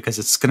about that because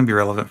it's going to be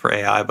relevant for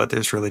AI, but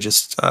there's really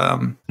just, I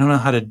don't know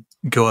how to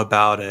go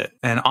about it.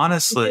 And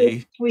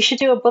honestly... We should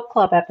do a book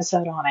club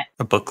episode on it.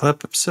 A book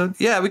club episode?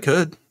 Yeah, we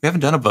could. We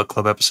haven't done a book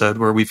club episode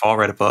where we've all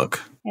read a book.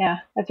 Yeah,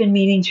 I've been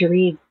meaning to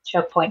read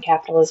Choke Point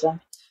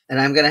Capitalism. And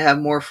I'm going to have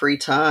more free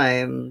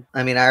time.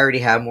 I mean, I already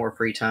have more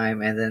free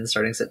time. And then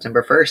starting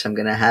September 1st, I'm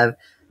going to have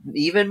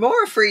even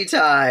more free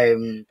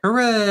time.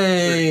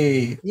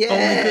 Hooray! Yay!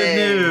 Only good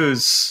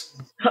news.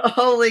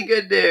 Only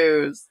good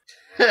news.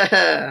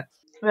 That's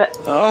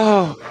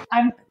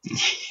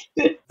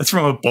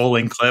from a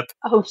bowling clip.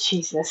 Oh,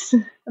 Jesus.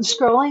 I'm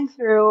scrolling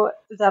through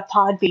the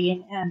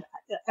Podbean and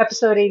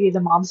episode 80,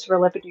 the Moms for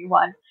Liberty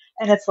one.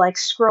 And it's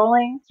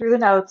scrolling through the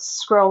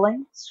notes,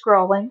 scrolling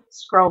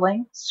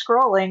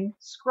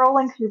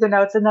through the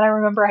notes. And then I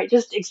remember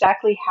just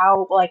exactly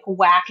how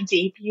whack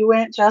deep you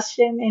went,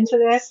 Justin, into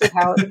this, and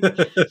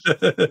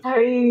how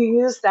you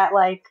used that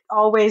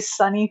Always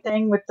Sunny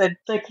thing with the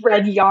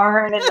red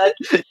yarn and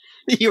the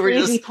you were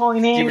crazy just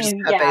pointing. You were just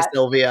and Pepe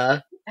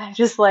Sylvia. I'm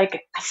just I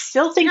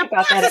still think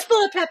about that.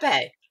 Full of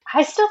Pepe.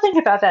 I still think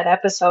about that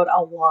episode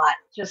a lot,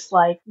 just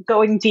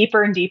going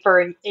deeper and deeper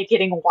and it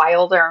getting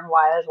wilder and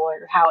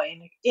wilder, how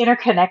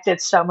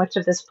interconnected so much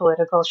of this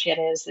political shit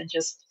is. And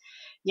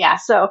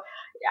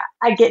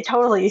I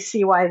totally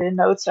see why the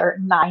notes are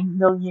 9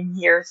 million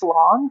years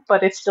long,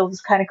 but it still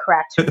just kind of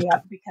cracked me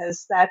up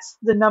because that's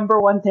the number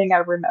one thing I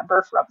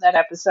remember from that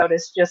episode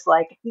is just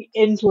the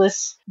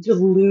endless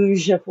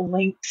deluge of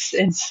links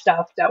and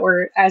stuff that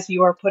were, as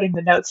you were putting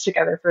the notes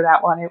together for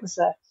that one, it was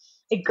a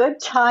good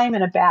time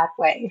in a bad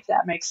way, if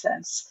that makes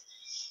sense.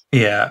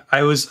 Yeah,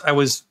 I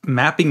was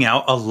mapping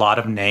out a lot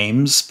of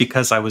names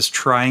because I was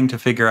trying to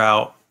figure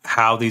out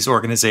how these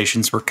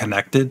organizations were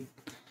connected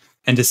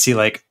and to see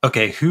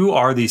okay, who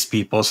are these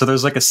people? So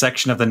there's a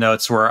section of the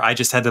notes where I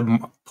just had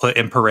to put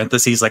in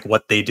parentheses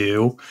what they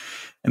do.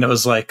 And it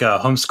was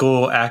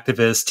homeschool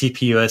activist,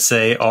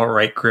 TPUSA,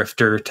 alt-right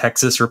grifter,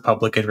 Texas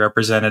Republican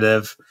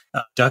representative,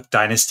 Duck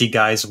Dynasty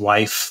guy's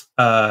wife,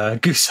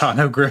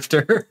 Gusano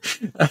grifter,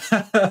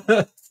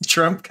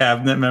 Trump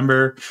cabinet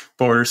member,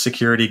 border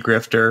security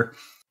grifter.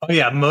 Oh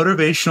yeah,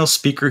 motivational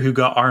speaker who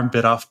got arm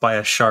bit off by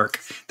a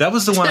shark. That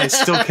was the one I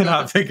still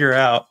cannot figure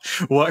out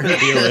what her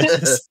deal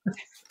is.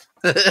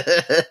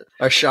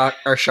 Our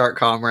shark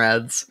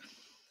comrades.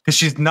 Because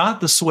she's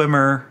not the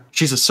swimmer.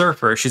 She's a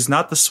surfer. She's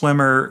not the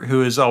swimmer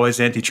who is always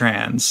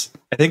anti-trans.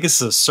 I think it's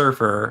a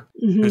surfer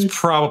who's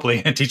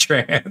probably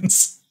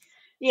anti-trans.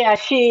 Yeah,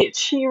 she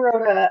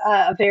wrote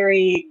a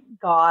very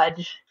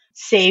God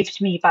saved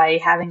me by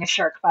having a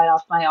shark bite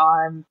off my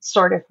arm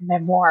sort of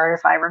memoir,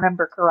 if I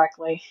remember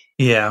correctly.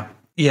 Yeah.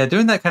 Yeah,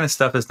 doing that kind of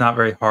stuff is not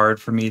very hard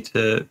for me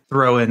to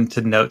throw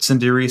into notes and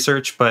do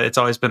research, but it's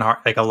always been hard,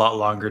 like a lot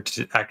longer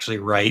to actually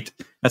write.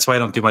 That's why I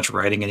don't do much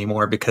writing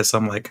anymore, because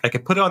I'm like, I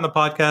could put it on the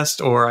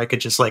podcast or I could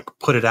just like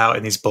put it out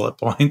in these bullet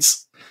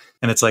points.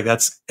 And it's like,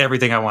 that's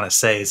everything I want to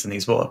say is in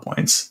these bullet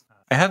points.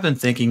 I have been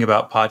thinking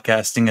about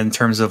podcasting in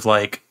terms of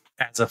like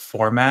as a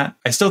format.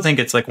 I still think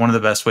it's like one of the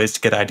best ways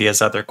to get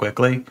ideas out there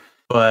quickly.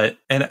 But,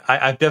 and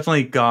I've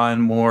definitely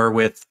gone more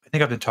with, I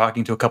think I've been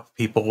talking to a couple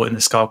people in the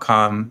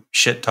Skullcom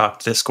Shit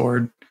Talk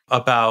Discord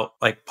about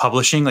like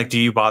publishing. Like, do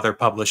you bother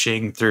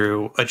publishing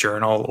through a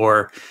journal,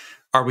 or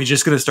are we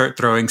just going to start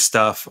throwing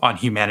stuff on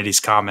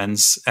Humanities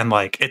Commons and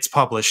like it's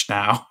published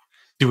now?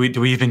 Do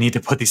we even need to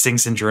put these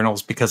things in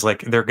journals because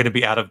like they're going to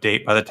be out of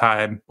date by the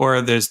time,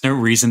 or there's no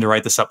reason to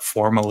write this up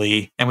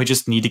formally, and we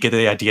just need to get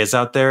the ideas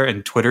out there,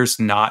 and Twitter's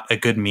not a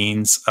good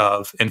means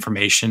of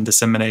information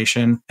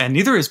dissemination, and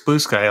neither is Blue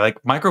Sky.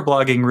 Like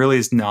microblogging really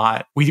is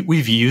not,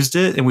 we've used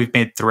it and we've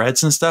made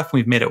threads and stuff,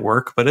 we've made it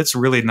work, but it's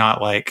really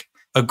not like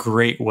a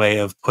great way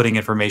of putting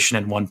information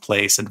in one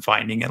place and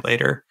finding it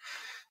later.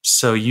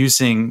 So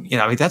using,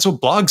 I mean, that's what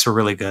blogs are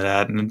really good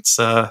at, and it's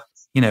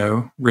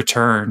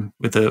return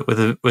with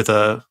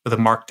a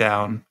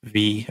markdown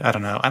V. I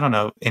don't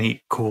know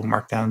any cool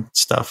markdown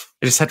stuff.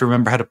 I just had to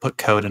remember how to put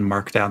code in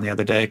markdown the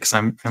other day because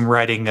I'm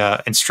writing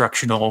a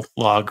instructional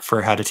log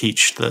for how to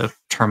teach the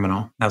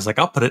terminal. And I was like,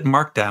 I'll put it in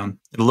markdown.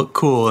 It'll look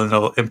cool and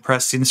it'll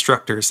impress the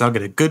instructors. I'll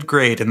get a good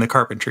grade in the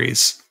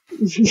carpentries.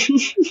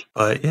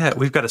 But yeah,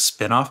 we've got a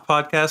spin-off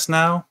podcast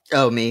now.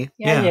 Oh, me?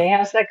 Yeah, Jay,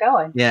 how's that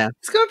going? Yeah,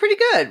 it's going pretty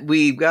good.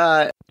 We've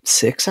got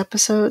 6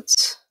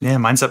 episodes. Yeah,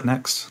 mine's up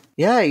next.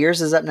 Yeah, yours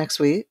is up next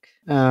week.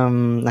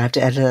 I have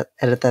to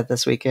edit that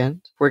this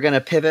weekend. We're going to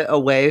pivot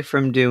away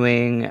from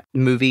doing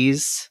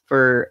movies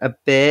for a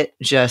bit.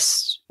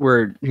 Just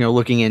we're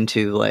looking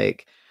into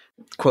like,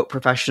 quote,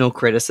 professional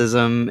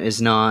criticism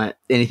is not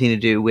anything to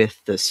do with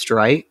the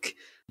strike,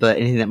 but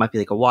anything that might be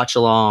like a watch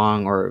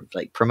along or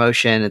like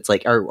promotion. It's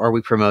like, are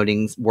we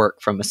promoting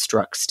work from a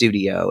struck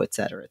studio, et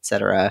cetera, et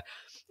cetera.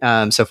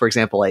 So for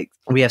example, like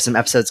we have some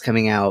episodes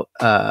coming out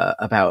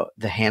about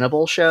the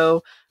Hannibal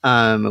show.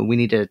 We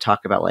need to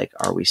talk about like,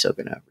 are we still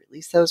going to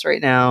release those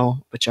right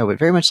now? Which I would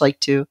very much like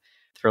to,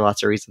 for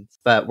lots of reasons.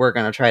 But we're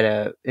going to try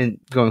to,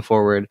 going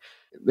forward,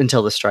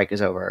 until the strike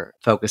is over,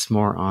 focus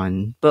more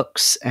on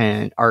books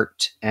and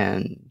art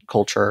and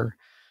culture.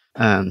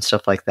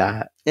 Stuff like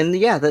that. And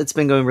yeah, that's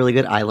been going really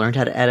good. I learned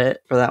how to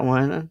edit for that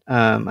one.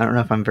 I don't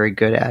know if I'm very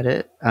good at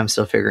it. I'm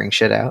still figuring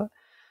shit out.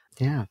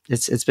 Yeah,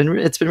 it's been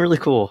really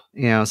cool.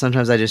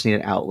 Sometimes I just need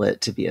an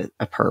outlet to be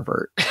a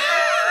pervert.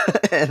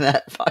 And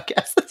that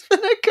podcast has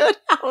been a good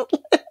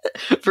outlet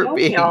for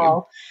being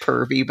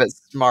pervy but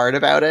smart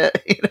about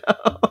it,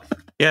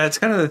 Yeah, it's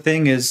kind of the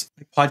thing is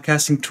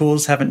podcasting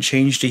tools haven't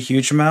changed a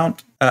huge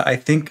amount. I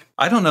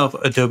don't know if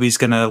Adobe's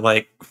going to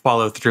like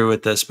follow through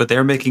with this, but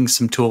they're making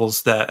some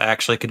tools that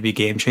actually could be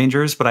game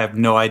changers, but I have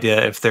no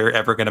idea if they're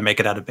ever going to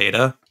make it out of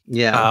beta.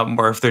 Yeah.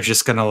 Or if they're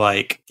just going to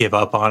like give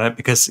up on it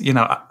because,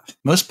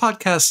 most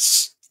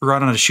podcasts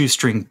run on a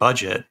shoestring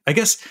budget. I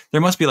guess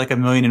there must be like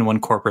 1,000,001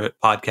 corporate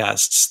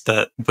podcasts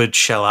that would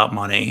shell out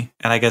money.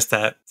 And I guess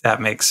that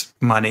makes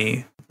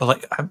money. But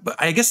like,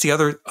 I guess the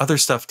other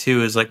stuff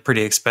too is like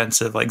pretty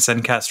expensive. Like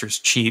Zencastr's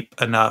cheap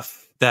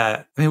enough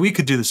that, I mean, we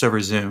could do this over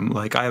Zoom.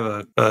 Like I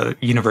have a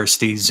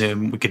university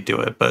Zoom, we could do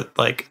it. But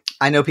like,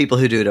 I know people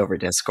who do it over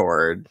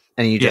Discord,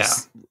 and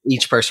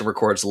each person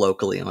records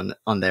locally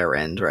on their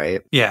end,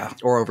 right? Yeah.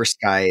 Or over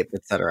Skype,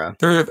 etc.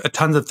 There are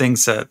tons of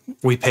things that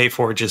we pay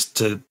for just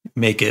to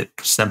make it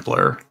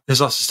simpler.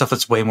 There's also stuff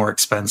that's way more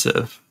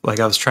expensive. Like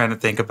I was trying to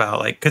think about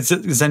like, because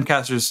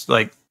Zencastr's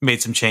like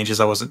made some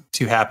changes I wasn't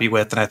too happy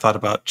with, and I thought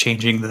about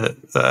changing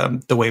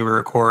the way we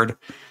record.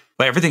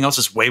 But everything else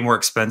is way more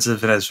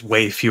expensive and has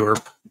way fewer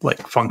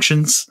like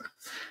functions.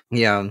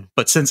 Yeah.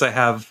 But since I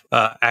have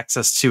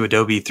access to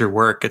Adobe through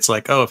work, it's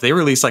like, oh, if they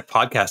release like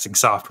podcasting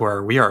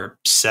software, we are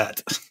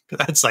set.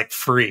 That's like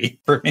free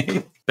for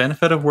me.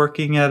 Benefit of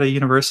working at a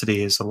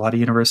university is a lot of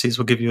universities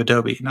will give you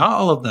Adobe. Not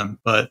all of them,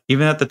 but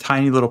even at the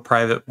tiny little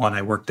private one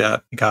I worked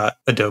at, I got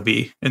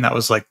Adobe. And that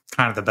was like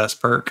kind of the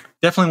best perk.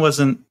 Definitely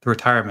wasn't the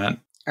retirement.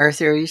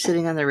 Arthur, are you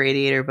sitting on the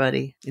radiator,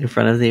 buddy? In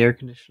front of the air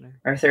conditioner?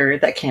 Arthur,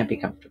 that can't be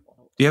comfortable.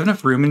 Do you have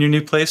enough room in your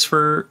new place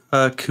for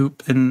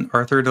Coop and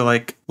Arthur to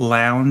like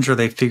lounge? Or are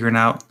they figuring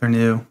out their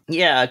new?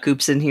 Yeah,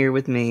 Coop's in here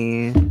with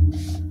me.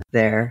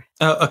 There.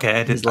 Oh,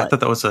 okay. I thought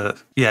that was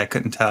I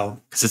couldn't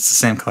tell because it's the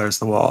same color as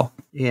the wall.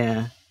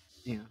 Yeah.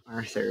 Yeah,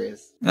 Arthur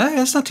is.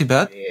 It's not too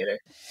bad. Radiator.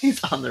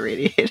 He's on the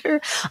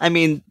radiator. I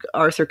mean,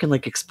 Arthur can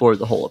like explore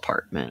the whole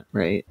apartment,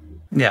 right?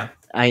 Yeah.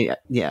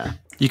 Yeah.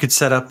 You could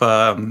set up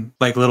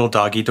like little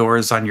doggy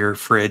doors on your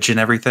fridge and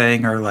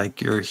everything, or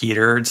like your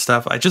heater and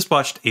stuff. I just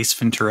watched Ace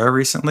Ventura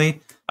recently.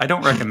 I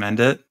don't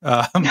recommend it.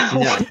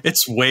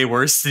 It's way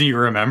worse than you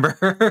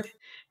remember.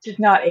 Did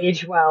not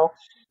age well.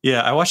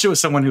 Yeah, I watched it with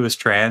someone who was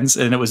trans,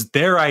 and it was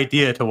their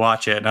idea to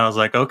watch it. And I was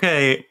like,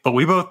 okay, but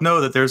we both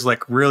know that there's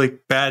like really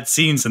bad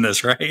scenes in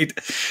this, right?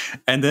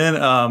 And then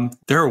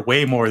there are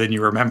way more than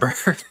you remember.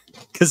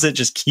 because it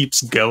just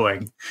keeps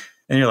going.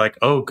 And you're like,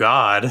 oh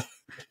God.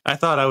 I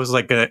thought I was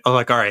like,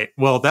 all right,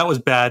 well, that was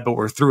bad, but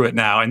we're through it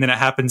now. And then it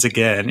happens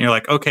again. And you're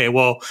like, okay,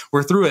 well,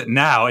 we're through it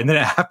now. And then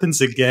it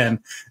happens again.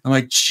 I'm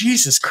like,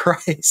 Jesus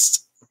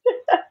Christ.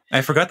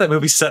 I forgot that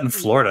movie's set in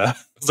Florida.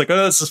 I was like,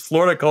 oh, this is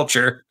Florida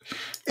culture.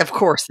 Of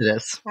course it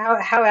is.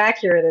 How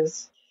accurate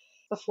is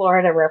the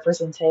Florida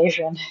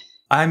representation?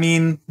 I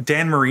mean,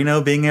 Dan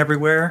Marino being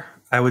everywhere,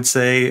 I would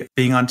say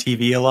being on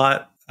TV a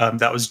lot.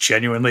 That was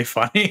genuinely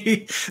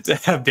funny to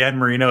have Dan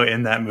Marino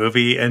in that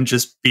movie and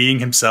just being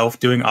himself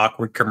doing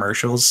awkward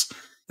commercials.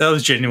 That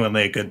was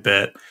genuinely a good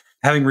bit.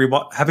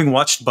 Having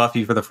watched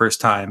Buffy for the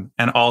first time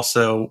and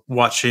also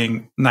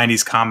watching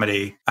 90s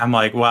comedy, I'm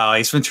like, wow,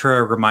 Ace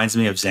Ventura reminds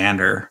me of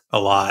Xander a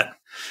lot.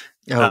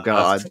 Oh,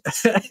 God.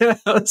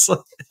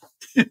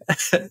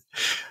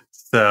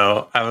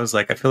 So I was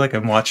like, I feel like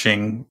I'm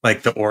watching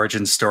like the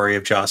origin story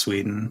of Joss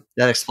Whedon.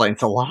 That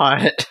explains a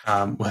lot.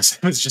 Was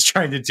just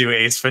trying to do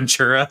Ace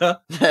Ventura.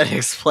 That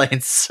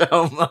explains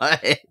so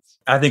much.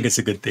 I think it's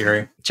a good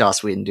theory.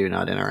 Joss Whedon do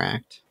not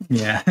interact.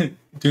 Yeah,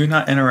 do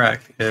not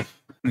interact. If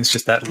it's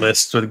just that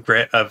list with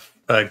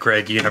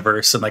Greg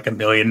Universe and like a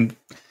million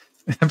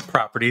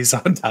properties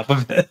on top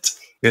of it.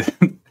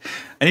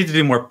 I need to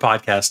do more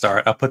podcast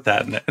art. I'll put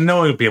that in there. No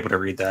one will be able to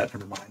read that.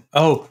 Never mind.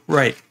 Oh,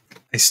 right.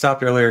 I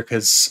stopped earlier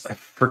because I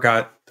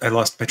forgot. I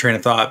lost my train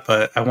of thought,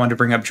 but I wanted to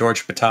bring up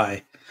George Bataille.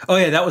 Oh,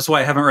 yeah, that was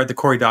why I haven't read the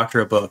Cory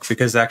Doctorow book,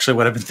 because actually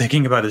what I've been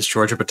thinking about is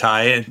George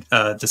Bataille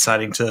and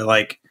deciding to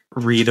like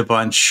read a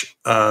bunch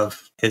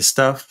of his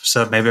stuff.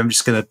 So maybe I'm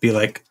just going to be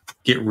like,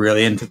 get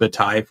really into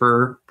Bataille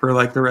for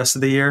like the rest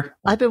of the year.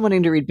 I've been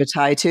wanting to read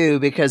Bataille too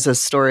because of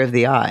Story of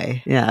the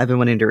Eye. Yeah, I've been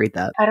wanting to read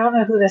that. I don't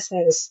know who this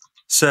is.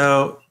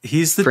 So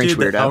he's the French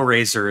dude that weirdo.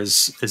 Hellraiser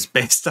is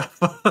based off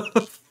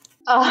of.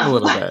 A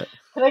little bit.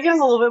 Can I give us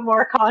a little bit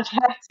more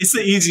context? It's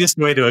the easiest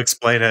way to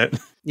explain it.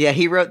 Yeah,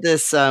 he wrote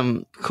this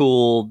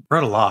cool,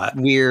 Wrote a lot.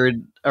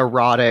 weird,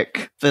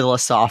 erotic,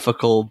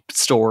 philosophical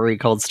story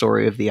called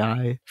Story of the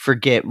Eye.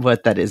 Forget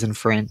what that is in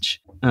French.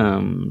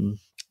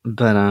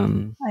 But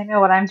I know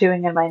what I'm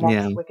doing in my next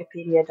Yeah.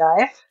 Wikipedia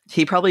dive.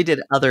 he probably did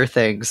other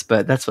things,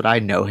 but that's what I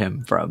know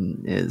him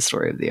from is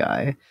Story of the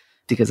Eye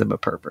because I'm a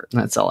pervert.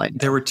 That's all I know.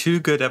 There were 2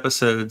 good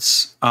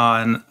episodes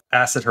on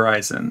Acid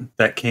Horizon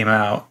that came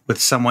out with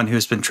someone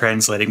who's been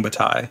translating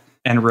Bataille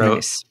and wrote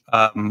Nice.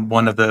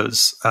 one of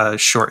those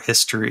short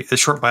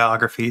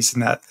biographies in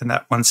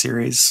that one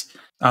series.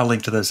 I'll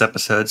link to those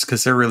episodes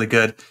because they're really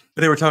good.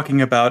 But they were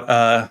talking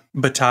about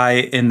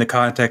Bataille in the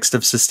context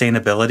of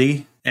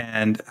sustainability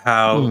and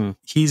how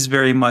he's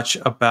very much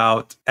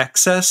about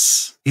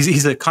excess.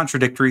 He's a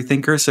contradictory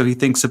thinker, so he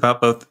thinks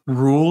about both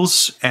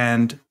rules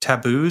and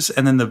taboos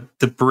and then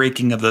the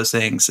breaking of those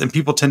things. And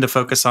people tend to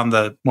focus on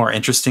the more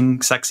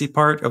interesting, sexy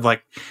part of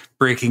like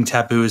breaking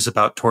taboos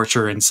about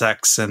torture and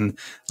sex and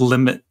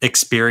limit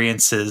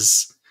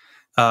experiences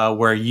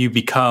where you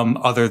become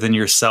other than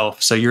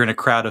yourself. So you're in a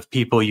crowd of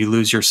people, you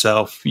lose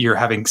yourself, you're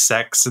having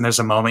sex, and there's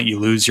a moment you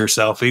lose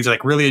yourself. He's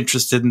like really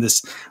interested in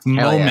this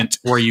moment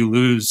where you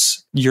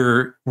lose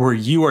where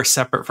you are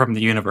separate from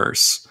the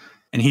universe.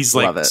 And he's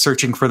like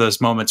searching for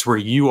those moments where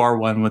you are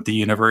one with the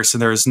universe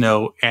and there is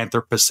no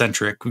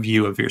anthropocentric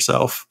view of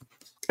yourself.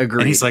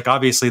 Agreed. And he's like,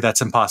 obviously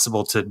that's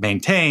impossible to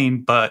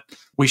maintain, but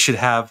we should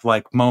have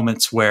like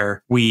moments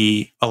where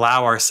we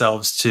allow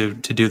ourselves to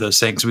do those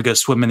things. We go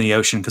swim in the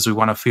ocean because we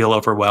want to feel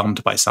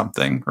overwhelmed by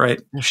something,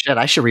 right? Oh, shit,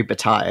 I should read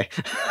Bataille.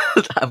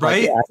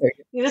 Right?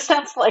 This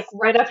sounds like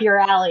right up your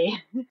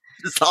alley.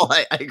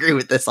 I agree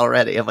with this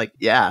already. I'm like,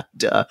 yeah,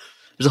 duh.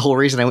 There's a whole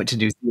reason I went to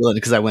New Zealand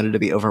because I wanted to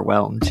be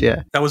overwhelmed.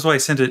 Yeah. That was why I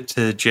sent it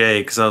to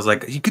Jay, because I was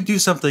like, you could do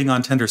something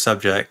on Tender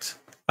Subject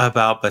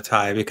about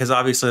Bataille, because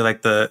obviously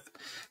like the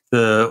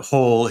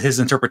whole his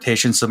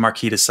interpretations of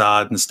Marquis de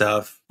Sade and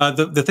stuff.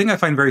 The thing I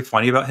find very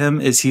funny about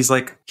him is he's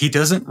like he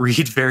doesn't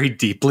read very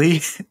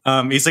deeply.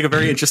 He's like a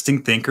very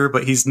interesting thinker,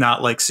 but he's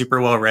not like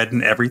super well read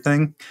in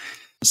everything.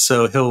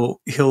 So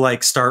he'll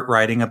like start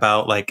writing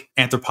about like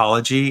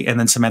anthropology, and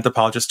then some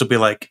anthropologists will be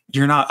like,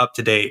 "You're not up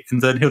to date,"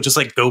 and then he'll just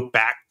like go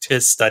back to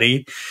his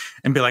study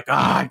and be like,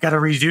 I got to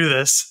redo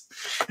this."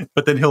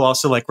 But then he'll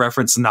also like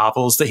reference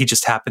novels that he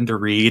just happened to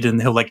read,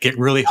 and he'll like get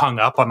really hung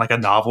up on like a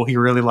novel he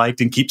really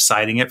liked and keep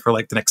citing it for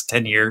like the next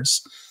 10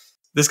 years.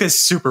 This guy's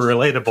super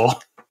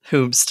relatable.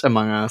 Whomst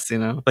among us, you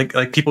know?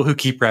 Like people who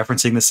keep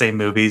referencing the same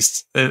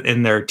movies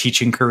in their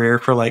teaching career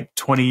for like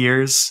 20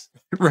 years,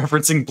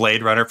 referencing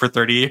Blade Runner for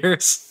 30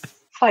 years.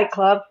 Fight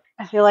Club.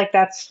 I feel like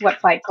that's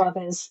what Fight Club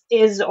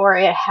is or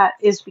it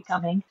is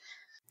becoming.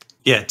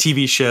 Yeah,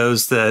 TV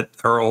shows that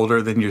are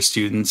older than your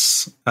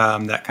students,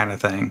 that kind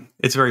of thing.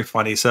 It's very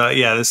funny. So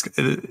yeah,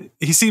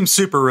 he seems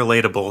super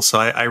relatable. So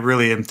I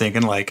really am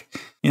thinking like,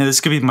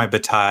 this could be my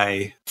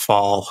Bataille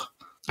fall.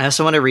 I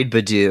also want to read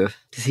Badiou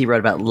because he wrote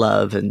about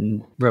love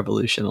and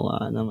revolution a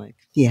lot. And I'm like,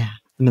 yeah,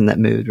 I'm in that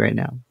mood right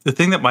now. The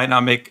thing that might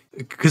not make,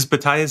 because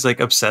Bataille is like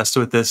obsessed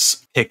with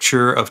this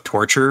picture of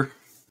torture,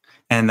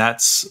 and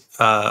that's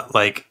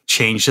like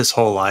changed his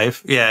whole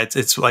life. Yeah,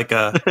 it's like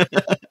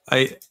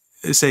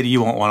Sadie,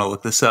 you won't want to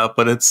look this up,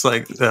 but it's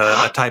like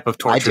a type of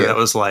torture do. that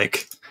was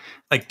like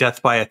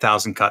death by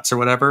 1,000 cuts or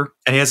whatever.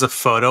 And he has a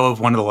photo of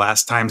one of the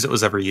last times it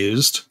was ever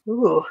used.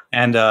 Ooh.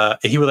 And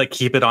he would like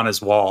keep it on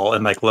his wall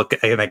and like look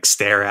and like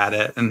stare at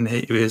it. And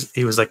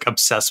he was like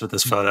obsessed with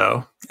this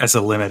photo as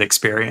a limit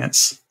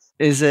experience.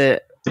 Is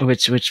it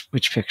which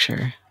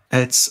picture?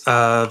 It's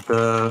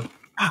the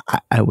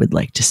I would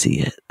like to see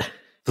it.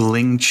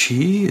 Ling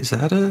Chi, is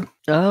that it?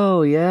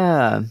 Oh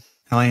yeah.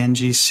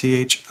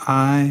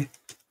 Lingchi.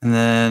 And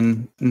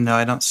then no,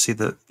 I don't see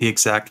the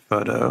exact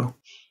photo.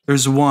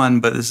 There's one,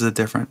 but this is a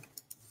different.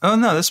 Oh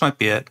no, this might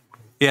be it.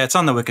 Yeah, it's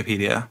on the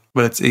Wikipedia,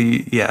 but it's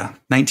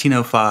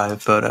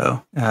 1905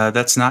 photo.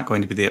 That's not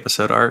going to be the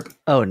episode art.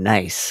 Oh,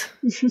 nice.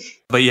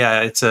 But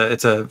yeah, it's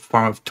a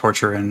form of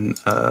torture and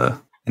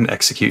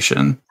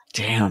execution.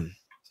 Damn.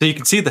 So you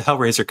can see the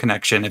Hellraiser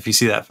connection if you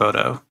see that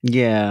photo.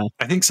 Yeah.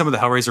 I think some of the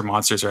Hellraiser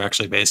monsters are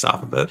actually based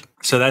off of it.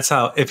 So that's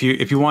how, if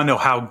you want to know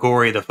how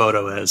gory the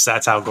photo is,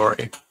 that's how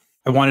gory.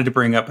 I wanted to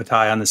bring up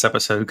Bataille on this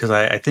episode because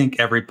I think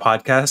every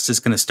podcast is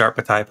going to start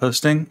Bataille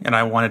posting, and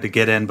I wanted to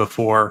get in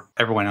before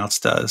everyone else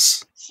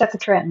does. Set the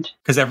trend.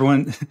 Because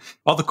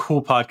all the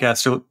cool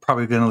podcasts are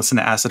probably going to listen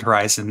to Acid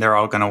Horizon. They're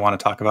all going to want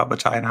to talk about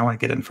Bataille, and I want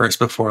to get in first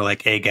before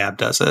like AGAB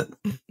does it.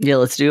 Yeah,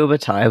 let's do a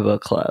Bataille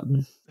book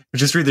club.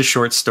 Just read the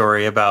short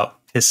story about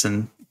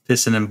pissing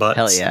and butts.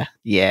 Hell yeah.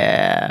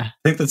 Yeah.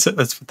 I think that's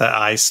what that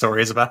eye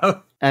story is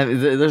about. I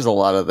mean, there's a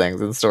lot of things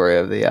in the story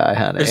of the eye,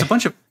 honey.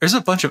 There's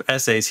a bunch of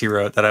essays he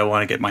wrote that I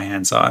want to get my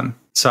hands on.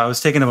 So I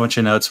was taking a bunch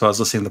of notes while I was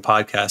listening to the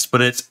podcast, but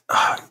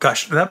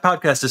that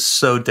podcast is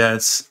so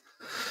dense.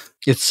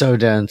 It's so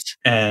dense.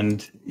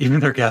 And even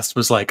their guest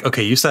was like,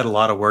 okay, you said a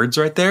lot of words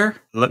right there.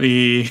 Let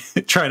me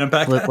try and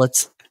unpack that.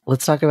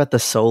 Let's talk about the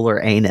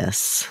solar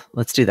anus.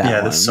 Let's do that one.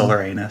 Yeah, the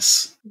solar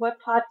anus. What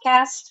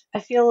podcast? I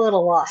feel a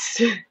little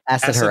lost.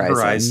 Acid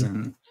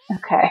Horizon.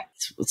 Okay.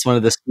 It's one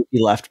of the spooky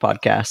left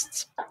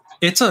podcasts.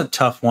 It's a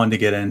tough one to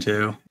get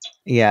into.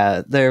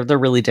 Yeah, they're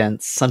really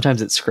dense.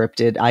 Sometimes it's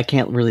scripted. I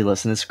can't really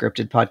listen to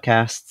scripted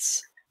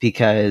podcasts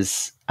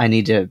because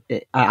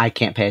I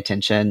can't pay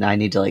attention. I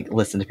need to like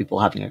listen to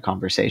people having a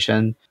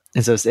conversation.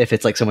 And so if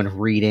it's like someone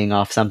reading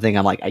off something,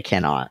 I'm like, I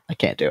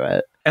can't do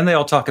it. And they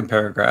all talk in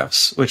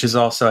paragraphs, which is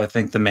also, I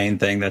think, the main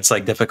thing that's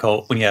like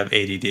difficult when you have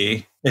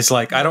ADD. It's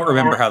like, I don't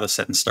remember how the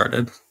sentence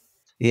started.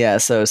 Yeah,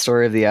 so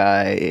Story of the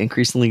Eye,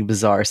 increasingly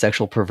bizarre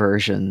sexual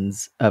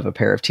perversions of a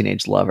pair of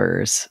teenage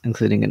lovers,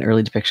 including an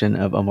early depiction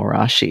of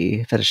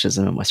omorashi,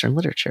 fetishism in Western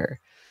literature.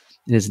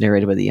 It is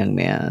narrated by the young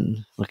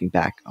man looking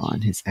back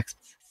on his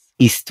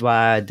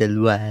Histoire de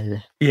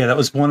l'Oile. Yeah, that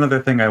was one other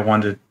thing I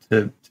wanted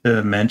to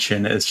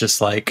mention is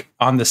just like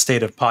on the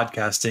state of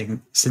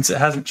podcasting, since it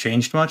hasn't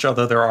changed much,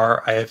 although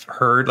I've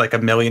heard like a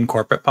million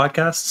corporate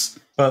podcasts,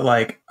 but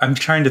like I'm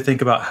trying to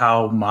think about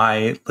how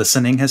my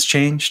listening has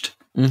changed.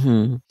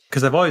 Mm-hmm.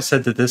 Because I've always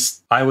said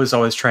that I was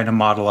always trying to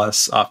model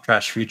us off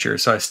Trash Future.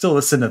 So I still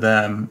listen to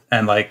them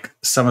and like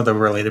some of the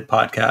related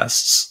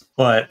podcasts,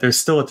 but there's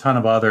still a ton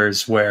of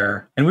others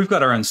and we've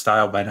got our own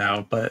style by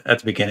now, but at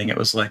the beginning it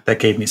was like, that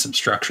gave me some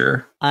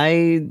structure.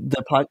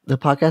 The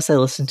podcasts I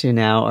listen to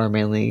now are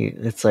mainly,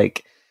 it's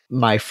like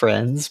my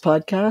friends'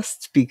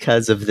 podcasts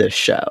because of this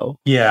show.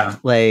 Yeah.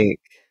 Like,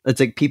 it's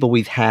like people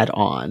we've had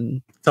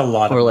on. It's a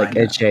lot or like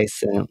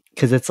adjacent.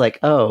 Because it's like,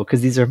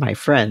 because these are my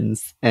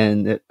friends.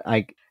 And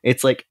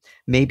it's like,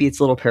 maybe it's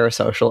a little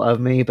parasocial of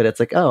me, but it's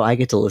like, I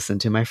get to listen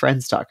to my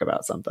friends talk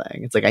about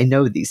something. It's like, I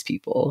know these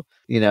people,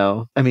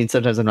 I mean,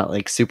 sometimes I'm not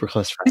like super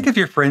close friends. I think of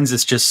your friends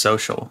as just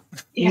social.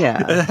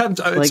 Yeah. It's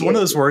like, one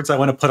of those words I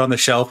want to put on the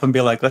shelf and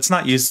be like, let's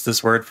not use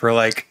this word for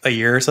like a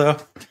year or so.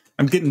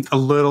 I'm getting a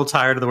little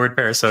tired of the word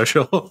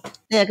parasocial.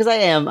 Yeah, because I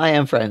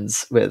am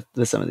friends with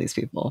some of these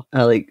people.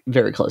 Like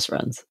very close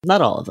friends.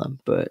 Not all of them,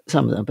 but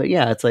some of them. But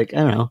yeah, it's like,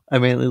 I don't know. I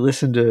mainly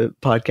listen to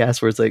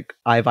podcasts where it's like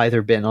I've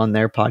either been on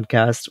their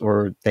podcast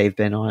or they've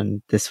been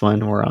on this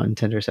one or on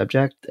Tender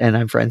Subject, and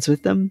I'm friends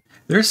with them.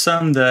 There's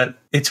some that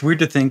it's weird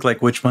to think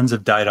like which ones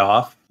have died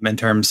off in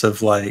terms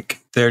of like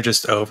they're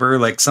just over.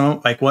 Like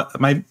some like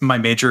what my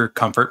major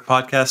comfort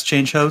podcast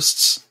change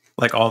hosts,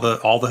 like all the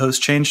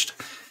hosts changed.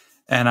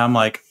 And I'm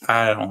like,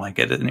 I don't like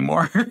it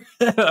anymore.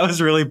 I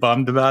was really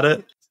bummed about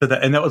it.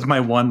 And that was my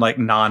one like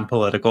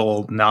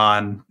non-political,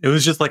 it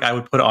was just like I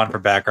would put it on for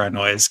background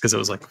noise because it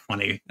was like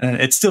funny.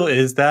 And it still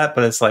is that,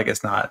 but it's like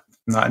I'm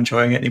not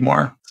enjoying it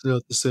anymore. It's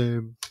not the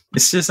same.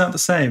 It's just not the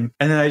same.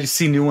 And then I just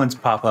see new ones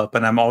pop up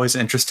and I'm always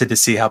interested to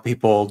see how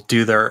people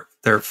do their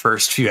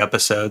first few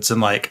episodes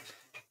and like,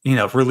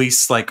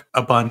 release like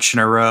a bunch in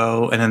a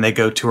row and then they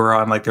go tour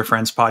on like their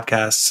friends'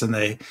 podcasts and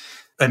they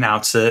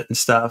announce it and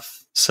stuff.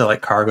 So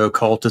like Cargo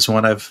Cult is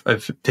one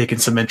I've taken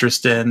some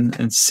interest in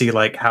and see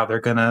like how they're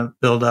going to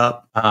build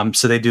up.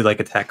 So they do like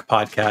a tech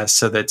podcast.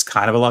 So that's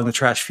kind of along the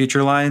Trash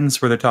Future lines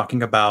where they're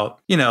talking about,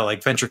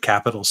 like venture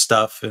capital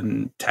stuff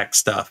and tech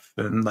stuff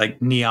and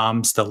like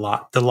Neom's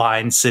the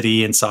Line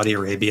City in Saudi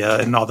Arabia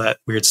and all that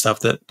weird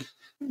stuff that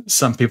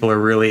some people are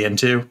really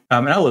into.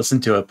 And I'll listen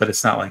to it, but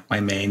it's not like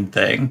my main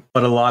thing.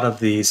 But a lot of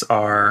these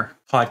are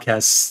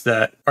podcasts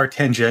that are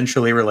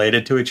tangentially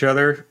related to each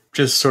other,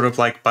 just sort of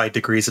like by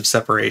degrees of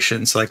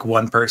separation. So like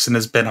one person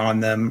has been on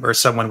them or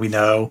someone we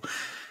know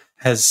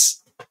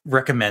has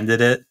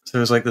recommended it. So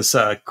there's like this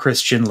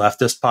Christian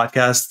leftist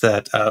podcast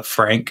that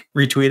Frank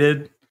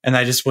retweeted. And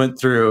I just went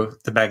through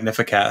the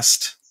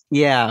Magnificast.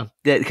 Yeah,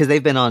 because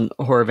they've been on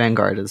Horror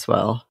Vanguard as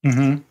well. Mm-hmm.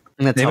 And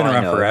that's They've been how I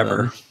around know of forever.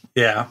 them.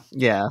 Yeah.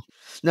 Yeah.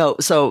 No,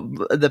 so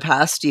the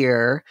past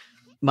year,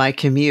 my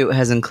commute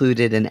has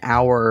included an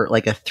hour,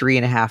 like a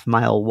 3.5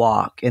 mile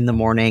walk in the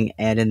morning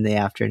and in the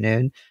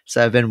afternoon.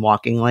 So I've been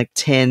walking like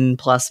 10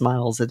 plus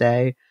miles a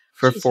day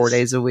for 4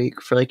 days a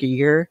week for like a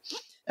year.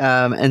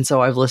 And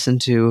so I've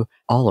listened to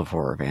all of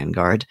Horror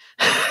Vanguard,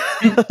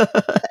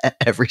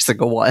 every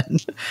single one.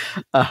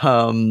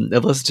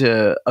 I've listened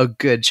to a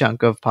good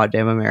chunk of Pod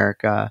Damn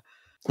America.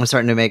 I'm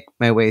starting to make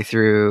my way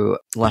through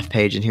Left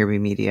Page and Hear Me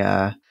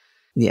Media.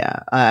 Yeah,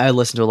 I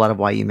listen to a lot of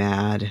Why You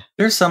Mad.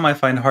 There's some I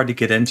find hard to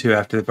get into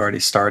after they've already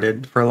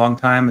started for a long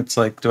time. It's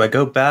like, do I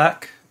go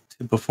back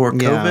to before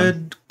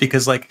COVID? Yeah.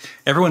 Because like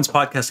everyone's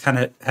podcast kind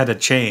of had to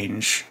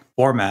change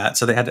format.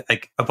 So they had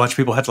like a bunch of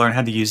people had to learn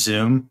how to use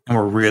Zoom and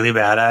were really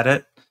bad at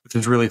it, which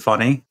was really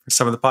funny. For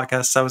some of the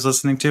podcasts I was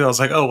listening to, I was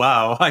like, oh,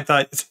 wow, I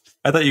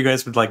thought you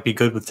guys would like be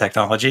good with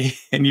technology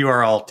and you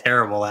are all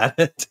terrible at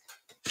it.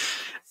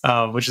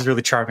 Which is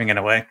really charming in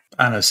a way.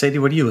 I don't know. Sadie,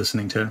 what are you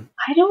listening to?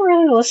 I don't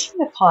really listen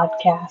to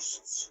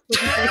podcasts.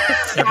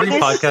 Every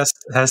podcast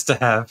has to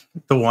have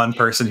the one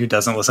person who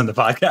doesn't listen to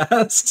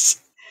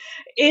podcasts.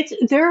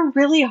 They're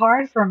really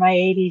hard for my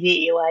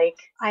ADD. Like,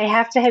 I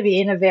have to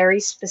be in a very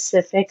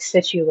specific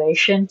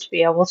situation to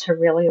be able to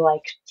really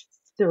like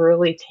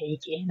thoroughly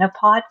take in a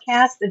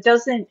podcast. It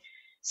doesn't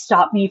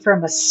stop me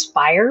from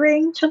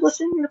aspiring to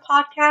listen to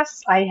podcasts.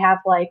 I have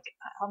like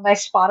on my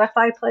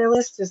Spotify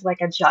playlist is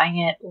like a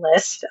giant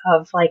list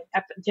of like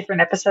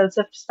different episodes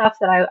of stuff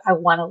that I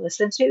want to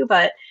listen to.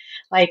 But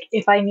like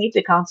if I need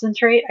to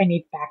concentrate, I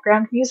need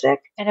background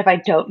music. And if I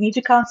don't need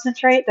to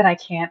concentrate, then I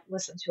can't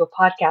listen to a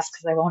podcast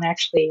because I won't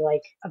actually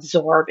like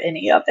absorb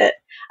any of it.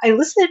 I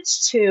listened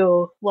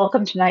to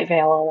Welcome to Night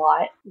Vale a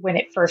lot when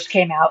it first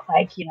came out,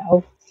 like,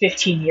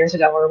 15 years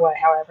ago or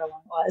however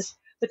long it was.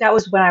 But that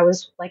was when I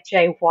was like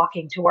Jay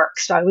walking to work.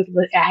 So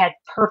I had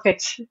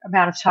perfect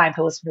amount of time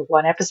to listen to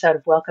one episode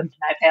of Welcome to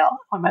Night Vale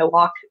on my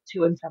walk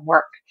to and from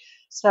work.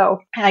 So,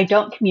 and I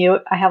don't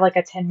commute. I have like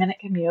a 10-minute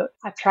commute.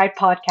 I've tried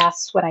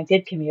podcasts when I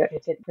did commute.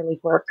 It didn't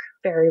really work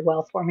very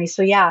well for me.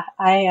 So yeah,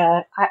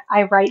 I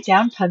write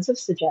down tons of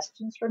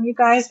suggestions from you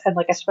guys and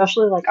like,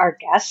 especially like our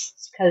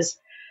guests, because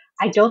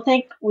I don't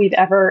think we've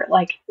ever,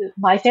 like,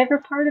 my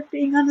favorite part of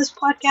being on this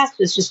podcast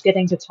is just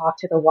getting to talk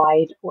to the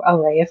wide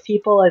array of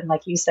people. And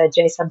like you said,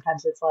 Jay,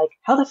 sometimes it's like,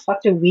 how the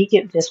fuck did we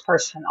get this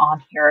person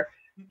on here?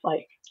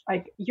 Like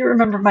you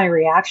remember my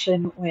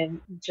reaction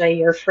when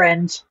Jay,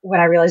 when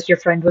I realized your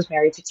friend was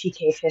married to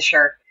TK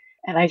Fisher,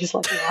 and I just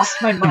like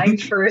lost my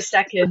mind for a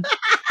second.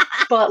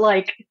 But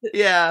like,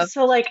 yeah.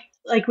 So like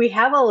we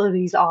have all of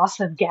these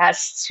awesome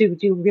guests who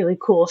do really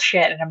cool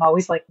shit, and I'm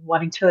always like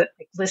wanting to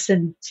like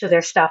listen to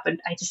their stuff, and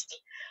I just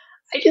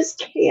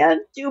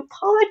can't do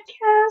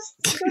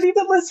podcasts. I don't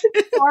even listen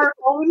to our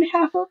own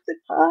half of the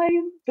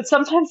time. But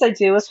sometimes I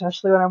do,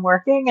 especially when I'm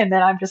working, and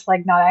then I'm just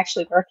like not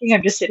actually working.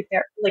 I'm just sitting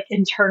there like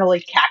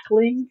internally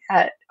cackling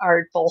at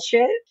our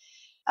bullshit.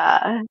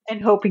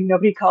 And hoping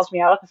nobody calls me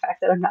out on the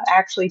fact that I'm not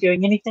actually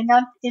doing anything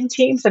in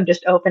Teams. I'm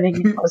just opening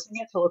and closing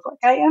it to look like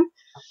I am.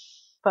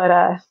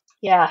 But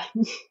yeah,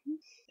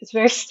 it's a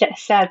very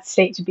sad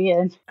state to be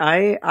in.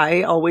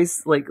 I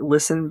always like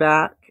listen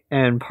back,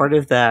 and part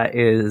of that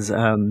is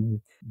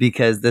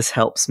because this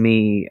helps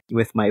me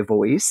with my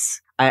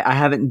voice. I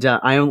haven't done.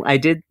 I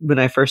did when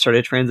I first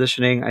started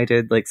transitioning. I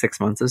did like 6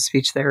 months of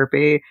speech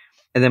therapy.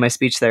 And then my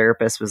speech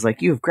therapist was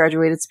like, you've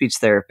graduated speech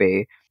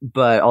therapy,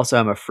 but also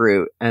I'm a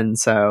fruit. And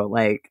so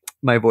like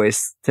my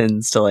voice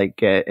tends to like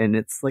get, and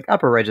it's like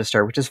upper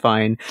register, which is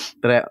fine,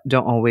 but I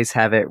don't always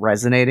have it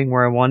resonating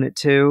where I want it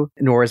to,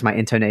 nor is my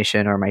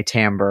intonation or my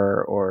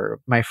timbre or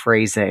my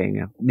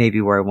phrasing maybe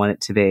where I want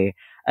it to be,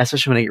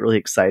 especially when I get really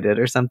excited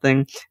or something.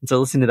 And so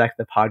listening to back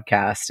the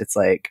podcast, it's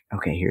like,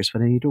 okay, here's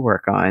what I need to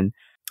work on.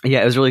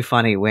 Yeah, it was really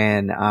funny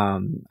when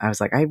I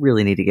was like, I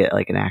really need to get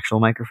like an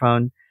actual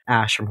microphone.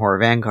 Ash from Horror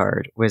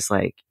Vanguard was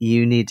like,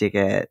 you need to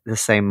get the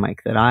same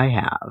mic that I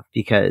have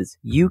because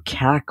you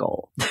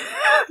cackle.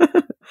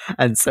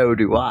 And so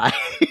do I.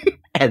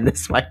 And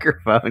this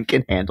microphone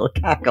can handle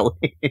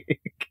cackling.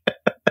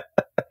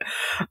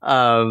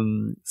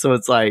 So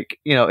it's like,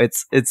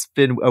 it's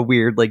been a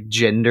weird like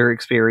gender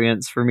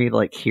experience for me to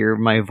like hear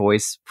my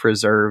voice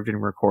preserved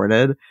and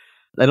recorded.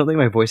 I don't think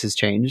my voice has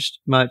changed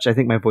much. I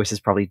think my voice is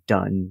probably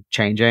done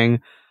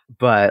changing,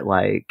 but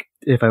like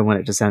if I want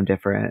it to sound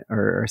different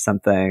or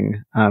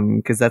something,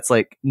 because that's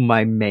like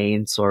my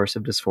main source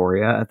of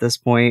dysphoria at this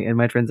point in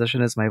my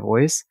transition is my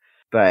voice.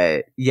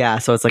 But yeah,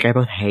 so it's like I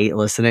both hate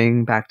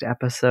listening back to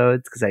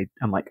episodes because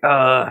I'm like,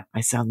 I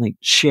sound like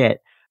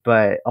shit.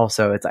 But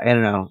also I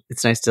don't know,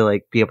 it's nice to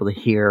like be able to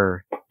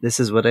hear this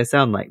is what I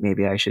sound like.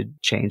 Maybe I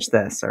should change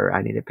this, or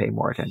I need to pay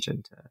more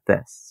attention to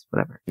this.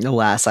 whatever.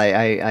 Alas, I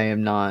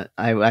am not.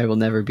 I will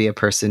never be a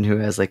person who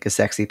has like a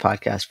sexy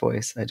podcast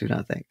voice. I do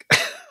not think.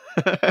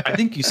 I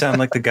think you sound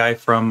like the guy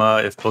from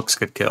If Books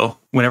Could Kill.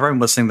 Whenever I'm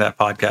listening to that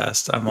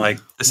podcast, I'm like,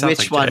 this sounds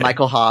Which like one? Jay.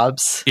 Michael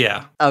Hobbs?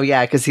 Yeah. Oh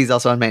yeah, because he's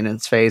also on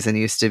Maintenance Phase and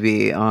used to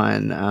be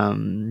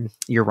on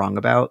You're Wrong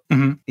About.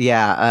 Mhm.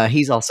 Yeah,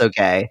 he's also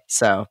gay.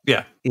 So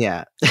Yeah.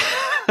 yeah.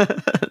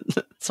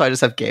 So I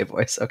just have gay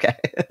voice, okay?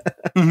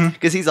 Mhm.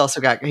 Because he's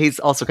also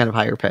kind of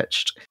higher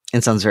pitched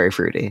and sounds very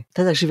fruity.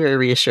 That's actually very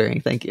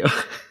reassuring. Thank you.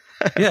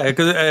 Yeah,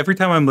 because every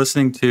time I'm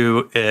listening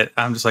to it,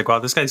 I'm just like, wow,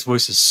 this guy's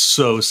voice is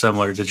so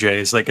similar to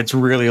Jay's. Like, it's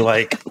really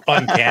like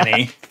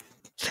uncanny.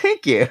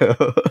 Thank you.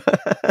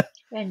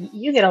 And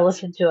you get to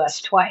listen to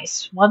us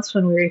twice. Once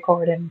when we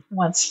record and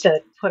once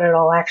to put it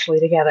all actually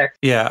together.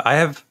 Yeah, I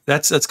have.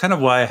 That's kind of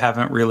why I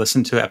haven't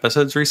re-listened to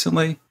episodes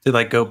recently. To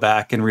like go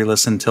back and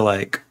re-listen to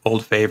like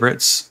old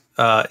favorites,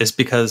 is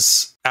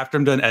because after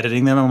I'm done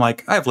editing them, I'm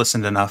like, I've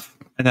listened enough,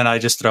 and then I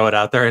just throw it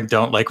out there and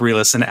don't like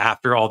re-listen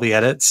after all the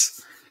edits.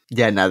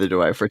 Yeah, neither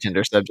do I for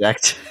Tinder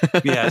Subject.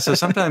 Yeah, so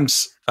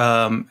sometimes,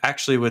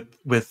 actually, with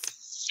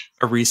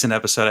a recent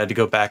episode, I had to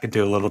go back and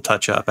do a little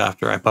touch up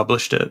after I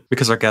published it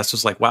because our guest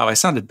was like, "Wow, I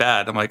sounded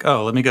bad." I'm like,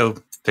 "Oh, let me go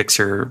fix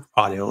your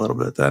audio a little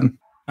bit." Then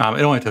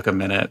it only took a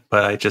minute,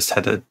 but I just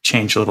had to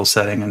change a little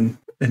setting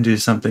and do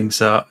something.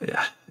 So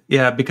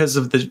yeah, because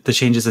of the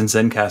changes in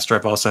Zencastr,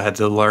 I've also had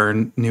to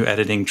learn new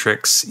editing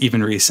tricks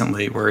even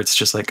recently, where it's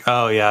just like,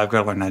 oh yeah, I've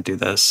got to learn how to do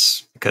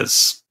this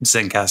because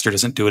Zencastr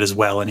doesn't do it as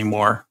well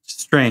anymore.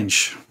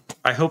 Strange.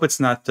 I hope it's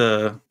not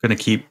going to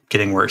keep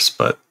getting worse,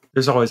 but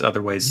there's always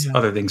other ways,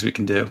 other things we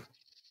can do.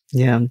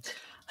 Yeah.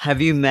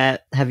 Have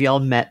y'all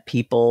met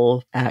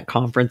people at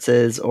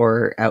conferences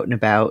or out and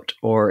about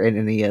or in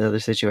any other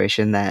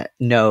situation that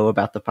know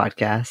about the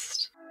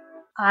podcast?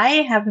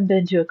 I haven't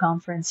been to a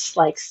conference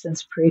like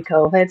since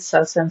pre-COVID,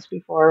 so since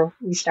before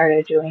we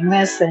started doing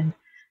this, and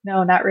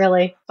no, not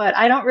really. But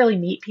I don't really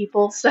meet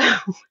people, so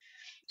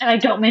and I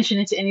don't mention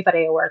it to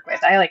anybody I work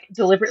with. I like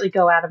deliberately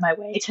go out of my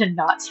way to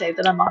not say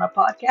that I'm on a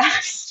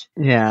podcast.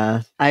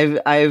 Yeah.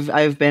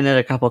 I've been at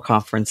a couple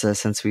conferences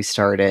since we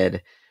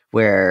started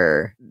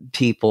where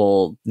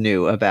people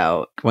knew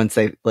about once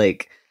they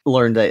like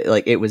learned that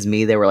like it was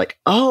me, they were like,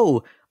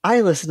 "Oh,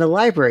 I listen to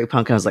Library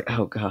Punk." And I was like,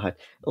 "Oh god."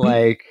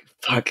 Like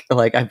fuck,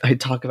 like I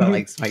talk about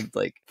like my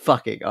like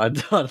fucking on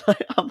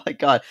like, oh my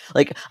god.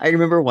 Like I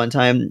remember one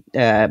time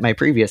at my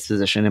previous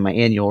position in my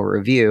annual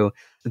review,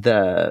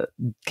 the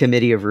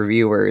committee of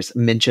reviewers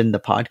mentioned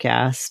the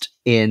podcast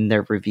in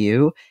their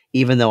review,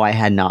 even though I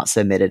had not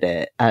submitted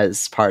it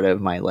as part of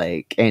my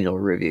like annual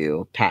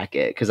review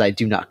packet, because I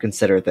do not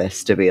consider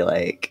this to be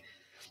like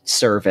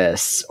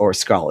service or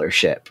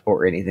scholarship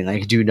or anything.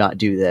 Like, I do not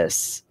do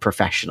this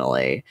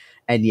professionally.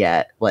 And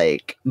yet,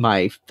 like,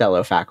 my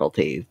fellow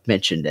faculty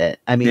mentioned it.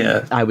 I mean,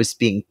 I was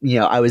being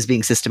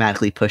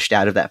systematically pushed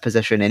out of that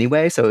position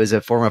anyway. So it was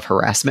a form of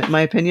harassment, in my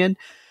opinion.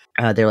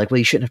 They're like, well,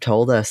 you shouldn't have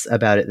told us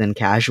about it then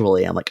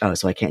casually. I'm like, oh,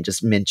 so I can't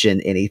just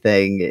mention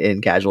anything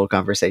in casual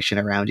conversation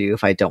around you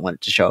if I don't want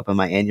it to show up in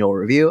my annual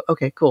review?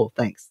 Okay, cool.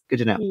 Thanks. Good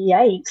to know.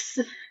 Yikes.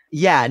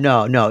 Yeah,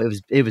 no,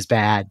 it was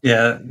bad.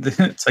 Yeah,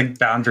 it's like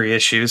boundary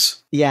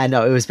issues. Yeah,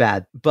 no, it was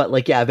bad. But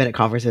like, yeah, I've been at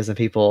conferences and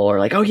people are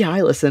like, oh yeah,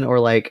 I listen. Or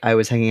like I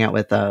was hanging out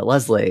with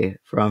Leslie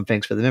from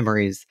Thanks for the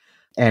Memories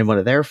and one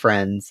of their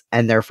friends,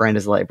 and their friend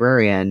is a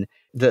librarian.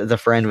 The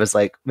friend was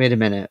like, wait a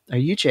minute, are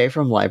you Jay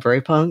from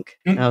Library Punk?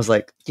 And I was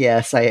like,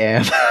 yes, I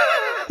am.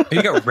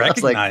 You got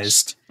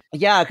recognized.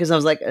 Yeah, because I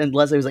was like, and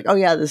Leslie was like, oh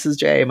yeah, this is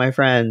Jay, my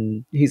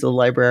friend. He's a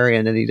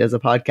librarian and he does a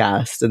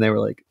podcast. And they were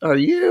like, are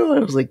you? And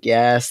I was like,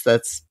 yes,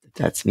 that's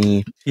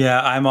me.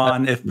 Yeah, I'm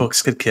on If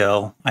Books Could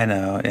Kill. I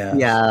know. Yeah.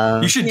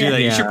 Yeah. You should do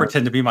that. You should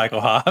pretend to be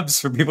Michael Hobbs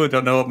for people who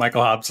don't know what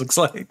Michael Hobbs looks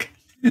like.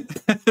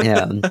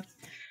 Yeah.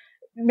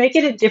 Make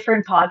it a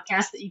different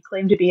podcast that you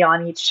claim to be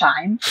on each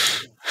time.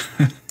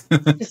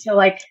 Just so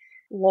like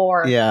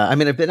lore. Yeah. I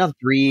mean, I've been on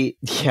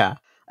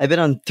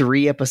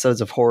 3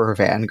 episodes of Horror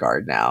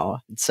Vanguard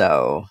now.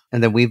 So,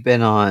 and then we've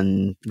been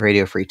on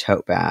Radio Free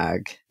Tote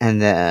Bag. And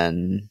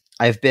then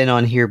I've been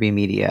on Here Be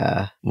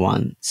Media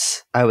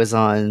once. I was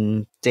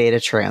on Data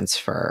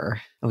Transfer.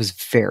 I was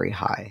very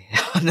high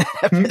on that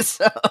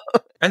episode.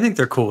 I think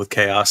they're cool with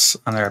chaos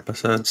on their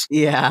episodes.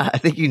 Yeah, I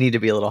think you need to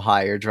be a little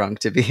high or drunk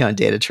to be on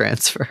Data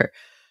Transfer.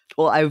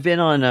 Well, I've been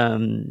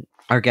on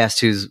our guest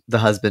who's the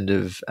husband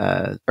of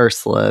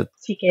Ursula.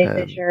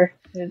 TK Fisher.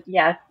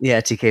 Yeah. Yeah,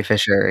 TK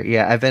Fisher.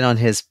 Yeah, I've been on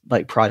his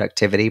like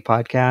productivity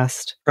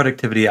podcast.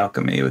 Productivity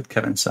Alchemy with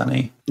Kevin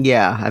Sunny.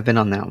 Yeah, I've been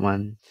on that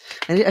one.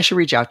 I should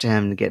reach out to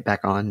him to get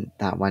back on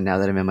that one now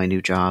that I'm in my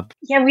new job.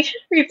 Yeah, we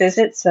should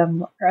revisit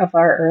some of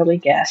our early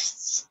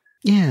guests.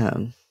 Yeah.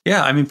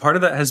 Yeah, I mean, part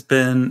of that has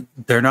been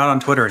they're not on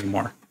Twitter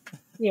anymore.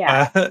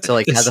 Yeah. So,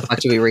 like, how the fuck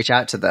do we reach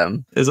out to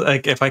them? Is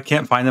like, if I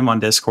can't find them on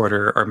Discord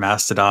or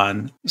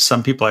Mastodon,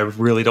 some people I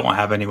really don't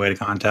have any way to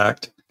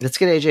contact. Let's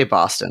get AJ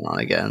Boston on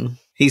again.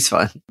 He's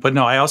fun. But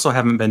no, I also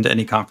haven't been to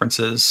any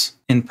conferences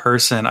in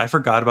person. I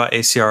forgot about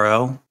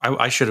ACRL.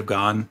 I should have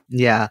gone.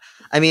 Yeah.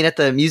 I mean, at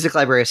the Music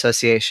Library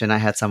Association, I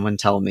had someone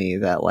tell me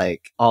that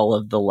like all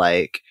of the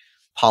like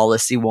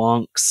policy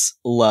wonks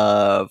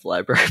love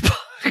Library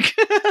Punk.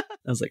 I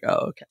was like,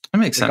 oh, okay. That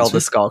makes Like sense. all the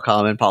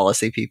Skullcom and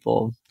policy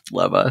people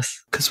love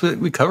us. Because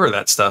we cover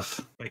that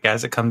stuff like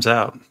as it comes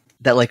out.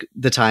 That like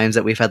the times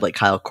that we've had like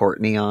Kyle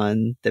Courtney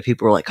on, that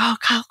people were like, oh,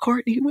 Kyle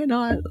Courtney went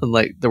on. And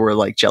like they were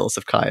like jealous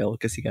of Kyle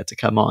because he got to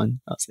come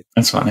on. I was like,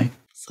 That's funny.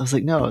 so I was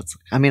like, no, it's,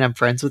 I mean, I'm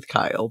friends with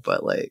Kyle,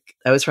 but like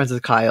I was friends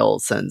with Kyle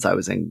since I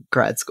was in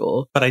grad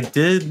school. But I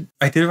did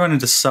run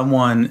into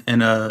someone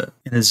in a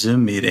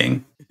Zoom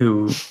meeting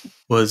who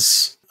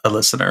was a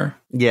listener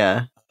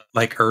Yeah.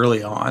 like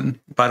early on,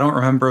 but I don't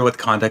remember what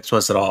the context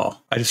was at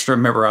all. I just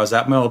remember I was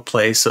at my old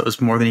place. So it was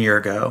more than a year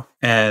ago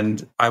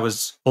and I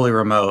was fully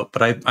remote,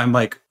 but I'm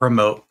like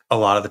remote a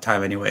lot of the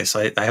time anyway.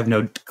 So I have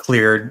no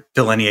clear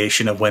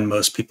delineation of when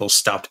most people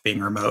stopped being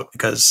remote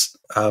because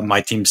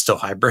my team's still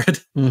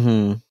hybrid.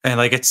 Mm-hmm. And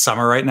like it's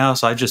summer right now.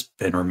 So I've just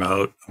been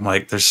remote. I'm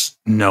like, there's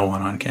no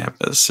one on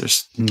campus.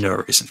 There's no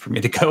reason for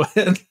me to go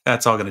in.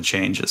 That's all going to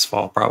change this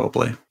fall,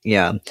 probably.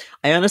 Yeah.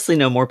 I honestly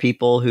know more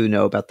people who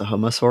know about the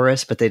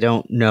Homosaurus, but they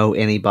don't know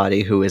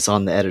anybody who is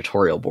on the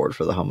editorial board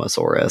for the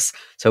Homosaurus.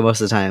 So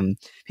most of the time,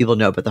 people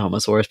know about the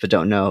Homosaurus, but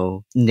don't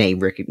know name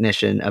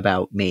recognition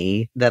about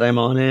me that I'm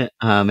on it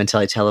until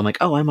I tell them like,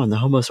 oh, I'm on the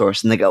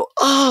Homosaurus. And they go,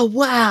 oh,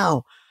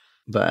 wow.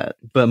 But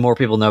more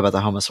people know about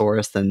the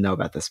Homosaurus than know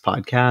about this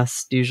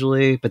podcast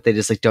usually, but they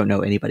just like don't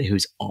know anybody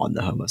who's on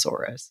the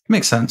Homosaurus.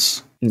 Makes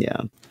sense.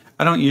 Yeah.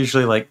 I don't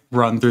usually like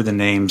run through the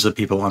names of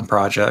people on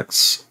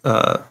projects.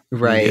 Right.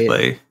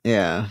 Immediately.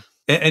 Yeah.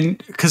 And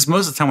because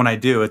most of the time when I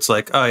do, it's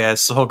like, oh yeah,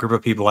 it's a whole group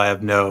of people I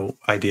have no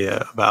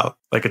idea about.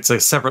 Like it's a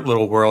separate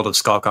little world of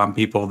Skullcom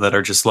people that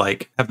are just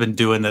like, have been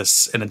doing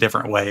this in a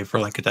different way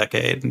for like a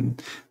decade.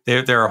 And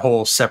they're a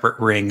whole separate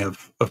ring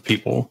of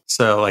people.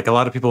 So like a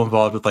lot of people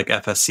involved with like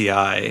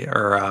FSCI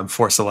or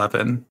Force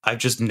 11, I've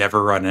just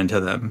never run into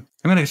them.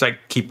 I'm going to like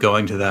keep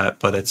going to that,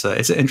 but it's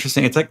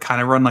interesting. It's like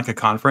kind of run like a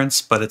conference,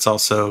 but it's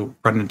also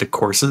run into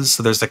courses.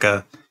 So there's like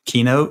a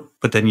keynote,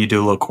 but then you do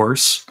a little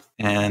course.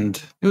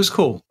 And it was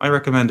cool. I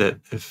recommend it.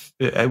 If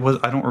it was,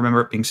 I don't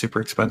remember it being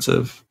super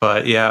expensive,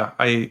 but yeah,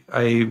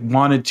 I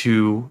wanted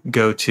to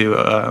go to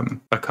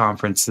a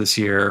conference this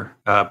year,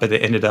 but they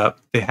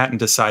hadn't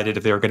decided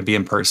if they were going to be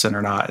in person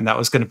or not, and that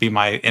was going to be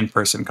my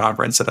in-person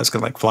conference that I was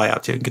going to like fly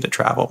out to and get to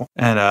travel.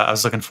 And I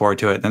was looking forward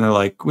to it. And they're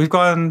like, we're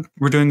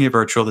doing it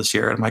virtual this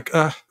year. And I'm like,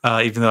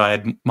 even though I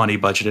had money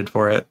budgeted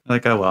for it,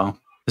 like, oh well,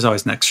 there's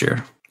always next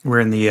year.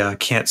 We're in the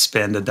can't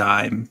spend a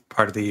dime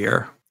part of the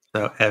year.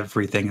 So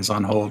everything is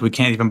on hold. We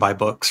can't even buy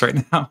books right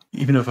now,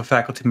 even if a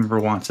faculty member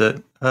wants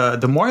it.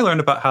 The more I learned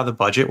about how the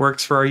budget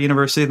works for our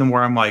university, the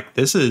more I'm like,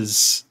 this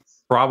is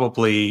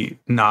probably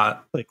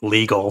not like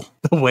legal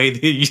the way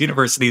the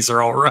universities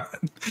are all run.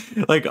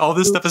 Like all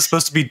this stuff is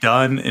supposed to be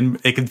done in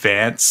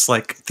advance,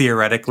 like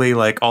theoretically,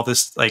 like all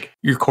this, like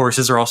your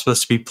courses are all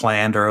supposed to be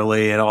planned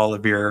early and all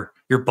of your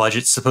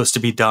budget's supposed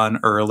to be done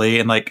early.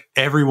 And like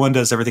everyone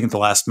does everything at the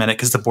last minute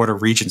because the Board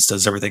of Regents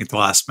does everything at the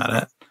last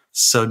minute.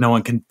 So no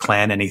one can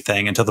plan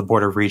anything until the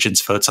Board of Regents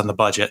votes on the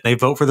budget. They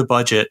vote for the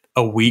budget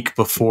a week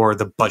before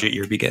the budget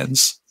year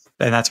begins.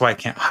 And that's why I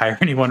can't hire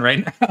anyone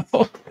right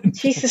now.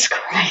 Jesus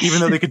Christ. Even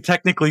though they could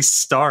technically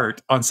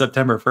start on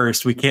September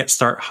 1st, we can't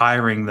start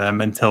hiring them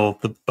until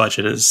the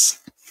budget is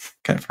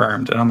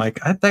confirmed. And I'm like,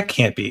 that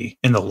can't be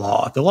in the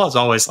law. The law is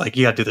always like,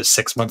 you got to do this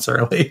 6 months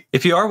early.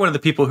 If you are one of the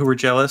people who were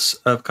jealous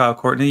of Kyle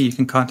Courtney, you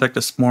can contact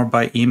us more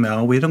by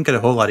email. We don't get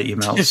a whole lot of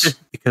emails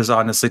because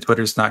honestly,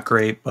 Twitter's not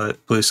great,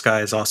 but Blue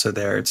Sky is also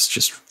there. It's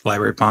just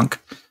Library Punk.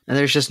 And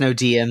there's just no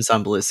DMs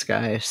on Blue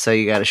Sky. So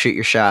you got to shoot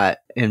your shot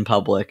in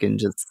public and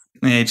just...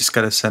 Yeah, you just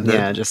got to send it.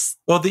 Yeah, just...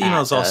 Well, the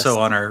email is also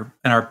on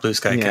our Blue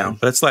Sky account,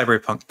 but it's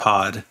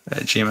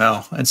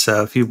librarypunkpod@gmail. And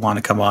so if you want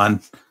to come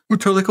on, we're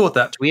totally cool with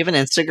that. Do we have an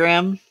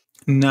Instagram?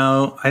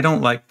 No, I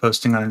don't like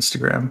posting on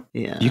Instagram.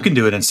 Yeah. You can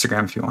do it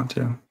Instagram if you want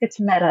to. It's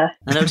meta.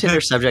 I know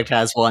Tinder Subject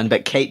has one,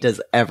 but Kate does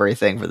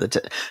everything for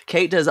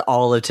Kate does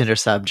all of Tinder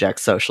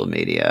Subject's social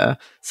media.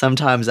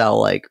 Sometimes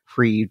I'll like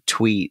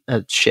retweet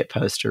a shit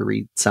post or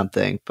read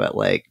something, but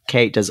like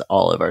Kate does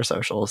all of our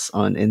socials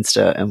on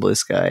Insta and Blue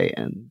Sky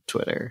and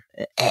Twitter.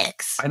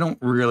 X. I don't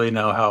really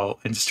know how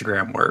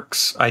Instagram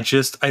works. I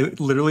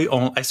literally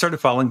I started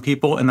following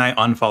people and I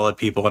unfollowed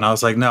people and I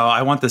was like, no,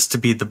 I want this to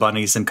be the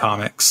Bunnies and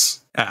Comics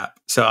app.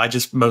 So I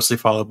just mostly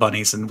follow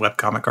bunnies and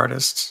webcomic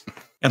artists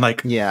and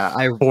like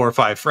 4 or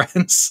 5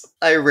 friends.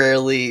 I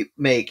rarely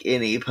make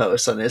any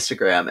posts on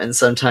Instagram, and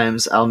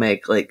sometimes I'll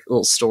make like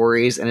little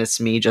stories and it's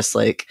me just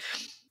like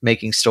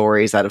making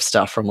stories out of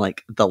stuff from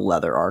like the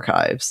Leather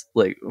archives,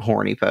 like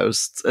horny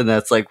posts. And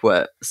that's like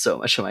what so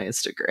much of my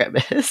Instagram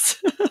is.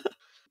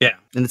 Yeah.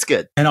 And it's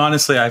good. And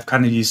honestly, I've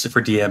kind of used it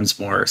for DMs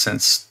more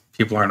since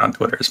people aren't on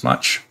Twitter as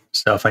much.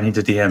 So if I need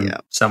to DM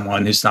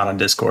someone who's not on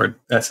Discord,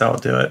 that's how I'll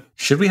do it.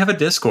 Should we have a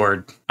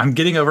Discord? I'm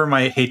getting over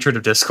my hatred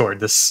of Discord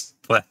this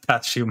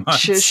past few months.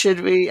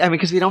 Should we? I mean,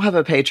 because we don't have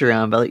a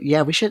Patreon, but like,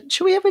 yeah, we should.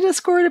 Should we have a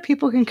Discord where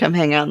people can come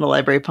hang out in the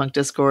Library Punk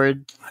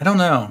Discord? I don't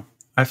know.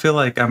 I feel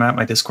like I'm at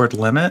my Discord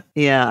limit.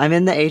 Yeah, I'm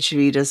in the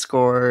HV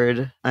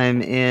Discord.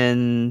 I'm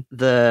in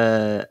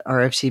the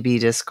RFTB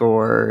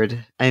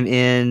Discord. I'm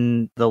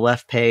in the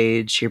Left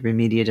Page Urban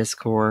Media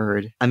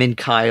Discord. I'm in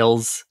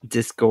Kyle's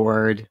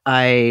Discord.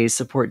 I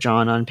support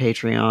John on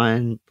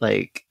Patreon,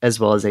 like as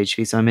well as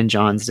HV, so I'm in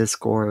John's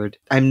Discord.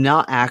 I'm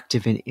not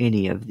active in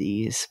any of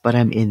these, but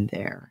I'm in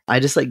there.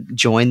 I just like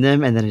join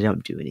them and then I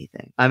don't do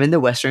anything. I'm in the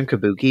Western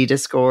Kabuki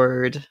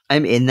Discord.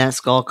 I'm in that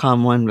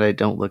Skullcom one, but I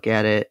don't look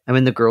at it. I'm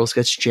in the Girl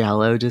Scouts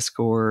Jallo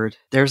Discord.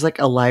 There's like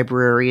a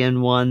librarian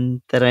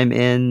one that I'm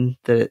in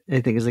that I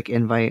think is like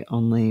invite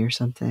only or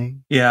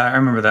something. Yeah, I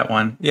remember that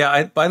one.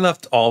 Yeah, I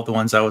left all the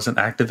ones I wasn't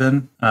active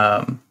in.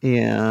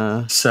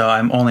 Yeah. So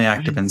I'm only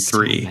active in So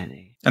 3. many.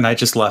 And I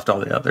just left all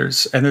the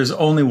others. And there's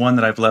only one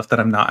that I've left that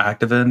I'm not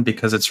active in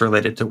because it's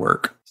related to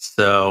work.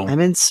 So I'm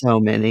in so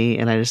many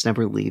and I just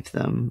never leave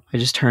them. I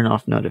just turn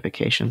off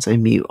notifications. I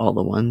mute all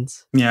the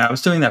ones. yeah, I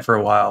was doing that for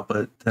a while,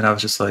 but then I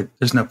was just like,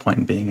 there's no point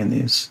in being in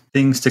these.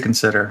 Things to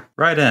consider.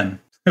 Right in.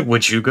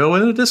 Would you go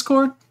in a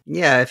Discord?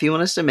 Yeah, if you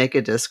want us to make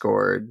a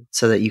Discord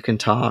so that you can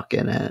talk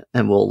in it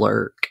and we'll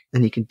lurk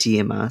and you can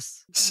DM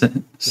us.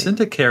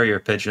 Send a carrier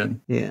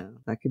pigeon. Yeah,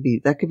 that could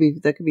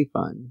be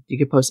fun. You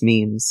could post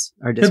memes.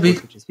 Our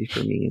Discord would just be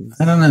for memes.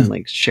 I don't know. And,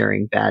 like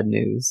sharing bad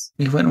news.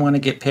 You wouldn't want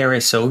to get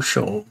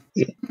parasocial.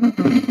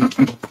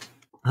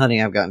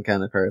 Honey, I've gotten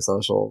kind of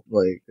parasocial.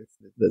 Like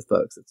this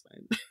folks, it's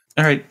fine.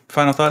 All right,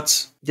 final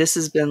thoughts. This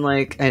has been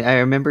like I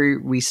remember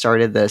we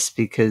started this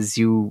because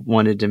you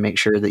wanted to make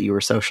sure that you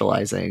were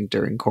socializing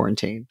during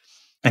quarantine.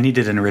 I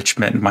needed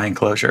enrichment in my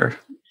enclosure.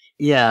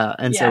 Yeah,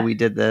 and so Yeah. we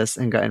did this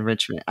and got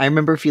enrichment. I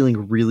remember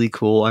feeling really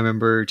cool. I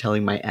remember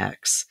telling my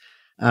ex,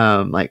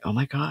 like, oh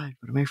my God,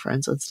 one of my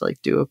friends wants to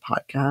like do a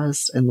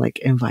podcast and like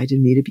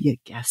invited me to be a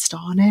guest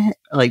on it.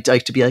 Like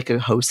to be like a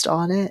host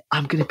on it.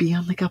 I'm gonna be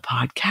on like a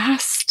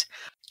podcast.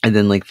 And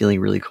then like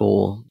feeling really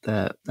cool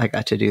that I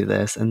got to do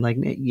this. And like,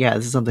 yeah,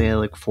 this is something I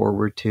look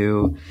forward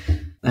to.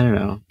 I don't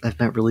know. I've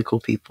met really cool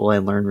people. I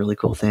learned really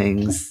cool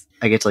things.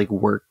 I get to like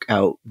work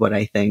out what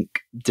I think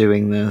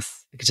doing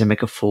this. I get to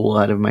make a fool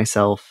out of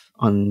myself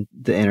on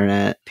the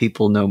internet.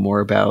 People know more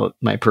about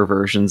my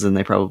perversions than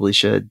they probably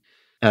should.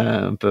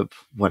 But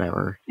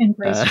whatever.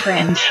 Embrace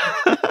cringe.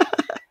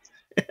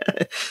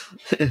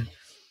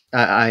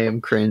 I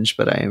am cringe,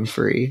 but I am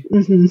free.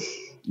 Hmm.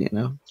 You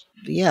know?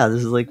 Yeah,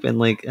 this has like been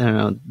like, I don't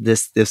know,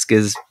 this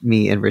gives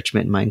me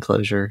enrichment in my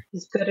enclosure.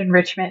 It's good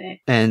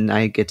enrichment. And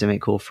I get to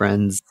make cool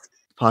friends.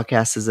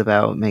 Podcast is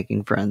about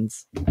making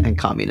friends and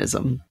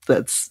communism.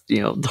 That's,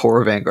 you know, the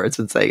Horror Vanguard's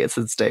been saying it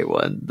since day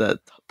one, that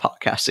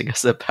podcasting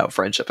is about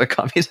friendship and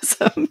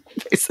communism,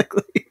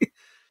 basically.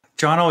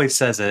 John always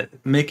says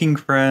it. Making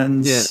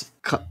friends.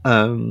 Yeah.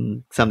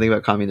 Something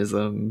about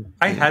communism.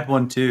 I had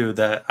one too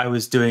that I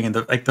was doing in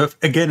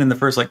the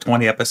first like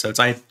 20 episodes.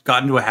 I had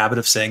gotten into a habit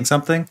of saying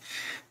something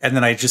and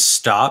then I just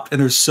stopped.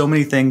 And there's so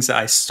many things that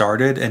I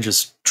started and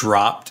just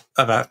dropped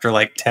after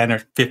like 10 or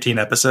 15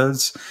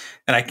 episodes.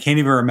 And I can't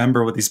even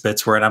remember what these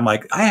bits were. And I'm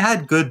like, I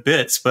had good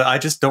bits, but I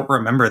just don't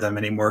remember them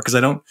anymore because I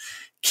don't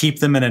keep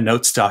them in a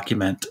notes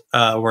document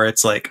where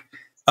it's like,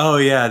 oh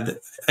yeah,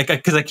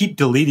 because I keep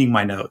deleting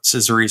my notes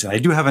is the reason. I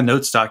do have a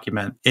notes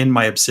document in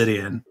my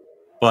Obsidian,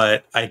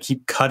 but I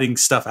keep cutting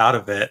stuff out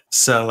of it.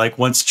 So like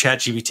once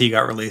ChatGPT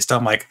got released,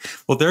 I'm like,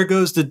 well, there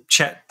goes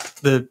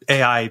the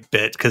AI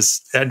bit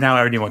because now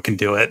anyone can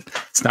do it.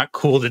 It's not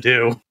cool to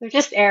do. They're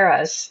just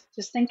eras.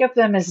 Just think of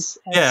them as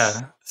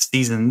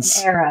Seasons.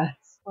 an era.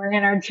 We're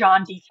in our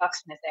John D.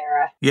 Fucksmith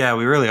era. Yeah,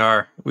 we really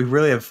are. We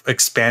really have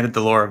expanded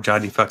the lore of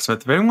John D.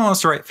 Fucksmith. If anyone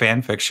wants to write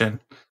fan fiction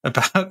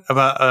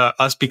about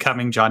us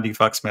becoming John D.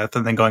 Fucksmith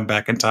and then going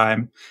back in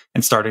time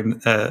and starting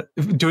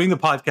doing the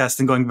podcast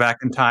and going back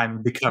in time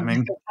and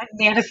becoming. I'm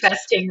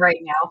manifesting right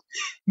now.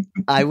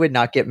 I would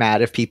not get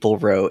mad if people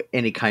wrote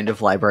any kind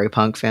of library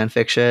punk fan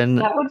fiction.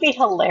 That would be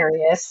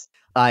hilarious.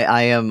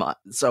 I am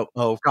so,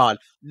 oh God,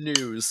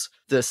 news.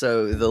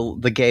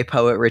 The gay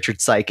poet Richard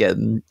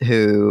Sykin,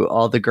 who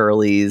all the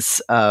girlies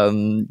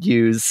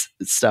use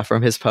stuff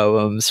from his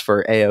poems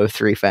for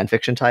AO3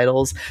 fanfiction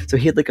titles. So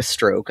he had like a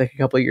stroke like a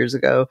couple of years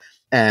ago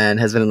and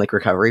has been in like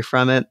recovery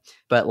from it.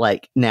 But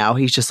like now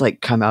he's just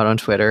like come out on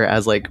Twitter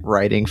as like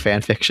writing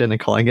fan fiction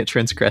and calling it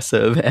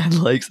transgressive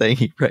and like saying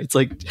he writes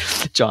like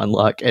John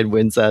Locke and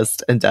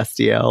Wincest and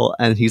Destiel.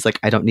 And he's like,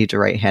 I don't need to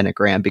write Hannah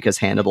Graham because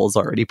Hannibal's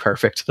already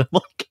perfect. And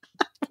I'm like,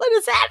 what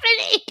is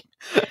happening?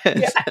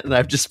 Yeah. And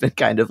I've just been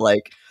kind of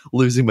like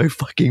losing my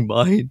fucking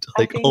mind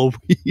like all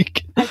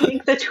week. I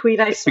think the tweet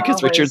I saw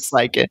because Richard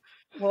Sykin.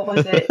 What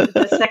was it?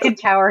 The second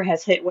tower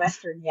has hit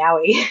Western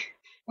Yowie.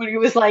 When he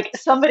was like,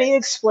 somebody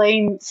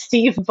explain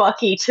Steve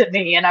Bucky to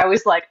me. And I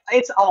was like,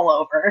 it's all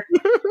over.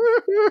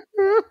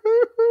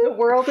 The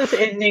world is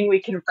ending. We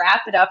can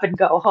wrap it up and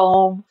go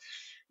home.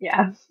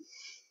 Yeah.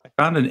 I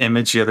found an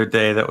image the other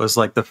day that was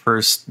like the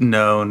first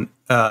known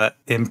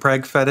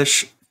impreg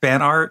fetish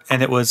fan art,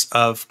 and it was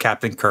of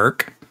Captain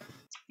Kirk.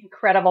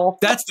 Incredible.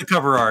 That's the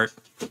cover art.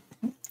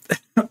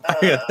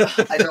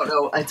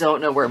 I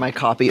don't know where my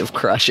copy of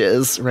Crush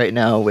is right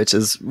now, which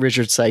is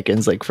Richard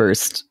Sykin's like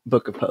first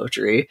book of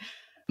poetry.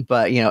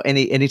 But you know,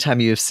 anytime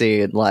you've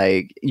seen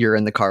like you're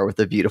in the car with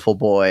a beautiful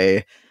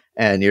boy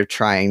and you're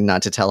trying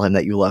not to tell him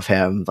that you love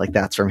him, like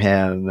that's from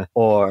him.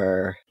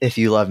 Or if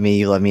you love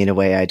me in a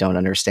way I don't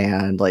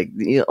understand. Like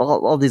you know,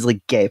 all these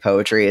like gay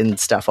poetry and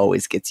stuff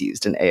always gets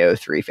used in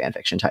AO3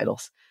 fanfiction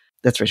titles.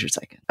 That's Richard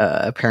Sykin.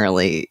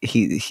 Apparently,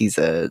 he's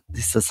a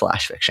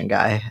slash fiction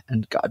guy,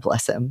 and God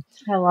bless him.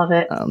 I love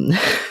it.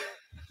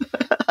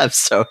 I'm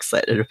so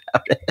excited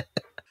about it.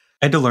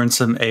 I had to learn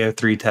some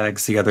AO3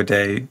 tags the other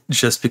day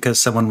just because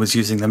someone was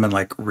using them in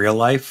like real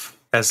life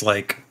as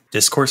like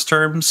discourse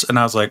terms. And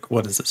I was like,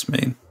 what does this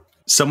mean?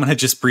 Someone had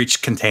just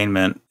breached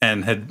containment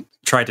and had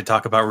tried to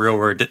talk about real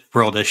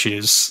world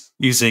issues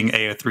using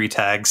AO3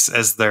 tags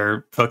as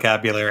their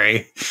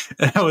vocabulary.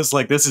 And I was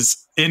like, this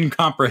is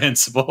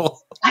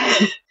incomprehensible.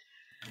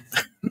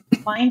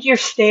 Find your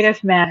state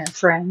of manner,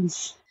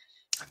 friends.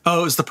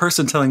 Oh, it was the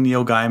person telling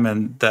Neil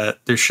Gaiman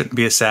that there shouldn't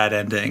be a sad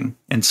ending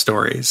in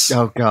stories.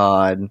 Oh,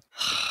 God.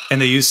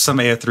 And they used some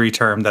AO3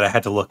 term that I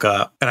had to look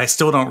up, and I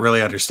still don't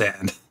really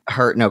understand.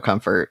 Hurt, no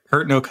comfort.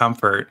 Hurt, no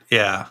comfort.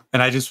 Yeah.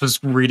 And I just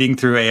was reading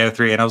through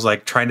AO3, and I was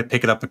like trying to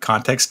pick it up with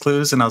context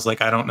clues, and I was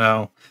like, I don't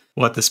know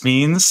what this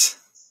means.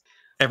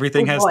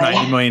 Everything has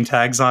 90 million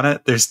tags on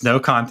it. There's no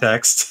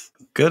context.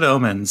 Good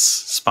Omens,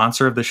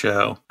 sponsor of the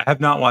show. I have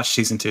not watched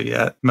season 2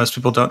 yet. Most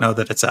people don't know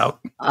that it's out.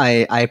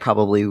 I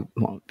probably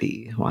won't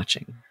be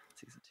watching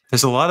season 2.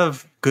 There's a lot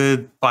of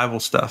good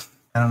Bible stuff.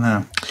 I don't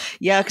know.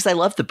 Yeah, because I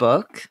love the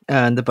book,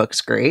 and the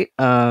book's great.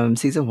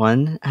 Season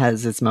 1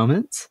 has its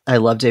moments. I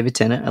love David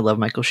Tennant. I love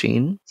Michael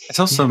Sheen. I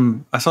saw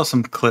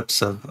some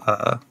clips of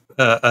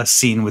a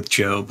scene with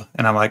Job,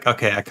 and I'm like,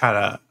 okay, I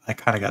kind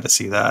of got to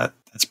see that.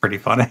 That's pretty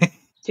funny.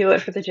 Do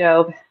it for the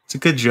Job. It's a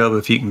good Job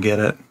if you can get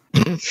it.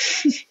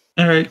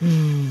 All right.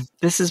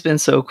 This has been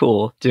so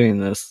cool doing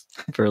this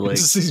for like.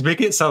 He's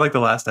making it sound like the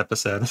last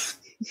episode.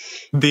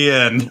 The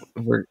end.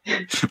 We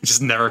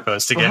just never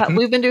post again.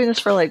 We've been doing this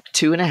for like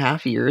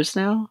 2.5 years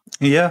now.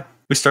 Yeah,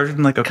 we started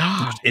in like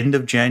end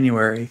of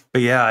January.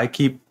 But yeah, I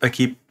keep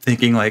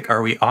thinking like,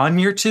 are we on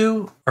year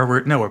 2 or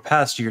we're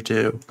past year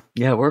 2?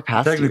 Yeah, we're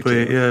past.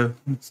 Technically, yeah,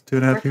 it's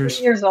 2.5 years.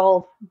 3 years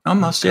old.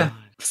 Almost, yeah.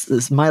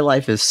 My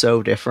life is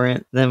so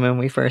different than when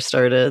we first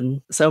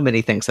started. So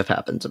many things have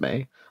happened to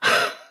me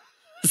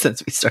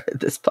since we started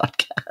this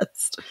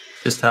podcast.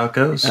 Just how it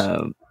goes.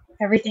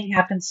 Everything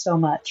happens so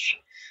much.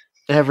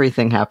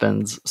 Everything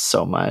happens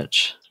so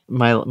much.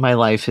 My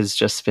life has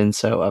just been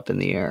so up in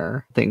the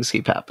air. Things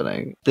keep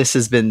happening. This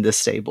has been the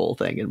stable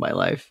thing in my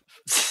life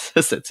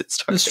since it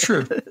started. That's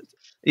true.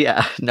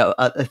 Yeah, no,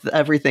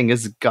 everything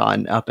has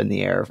gone up in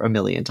the air a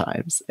million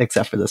times,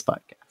 except for this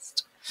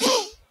podcast. So,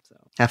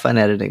 have fun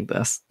editing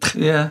this.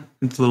 Yeah,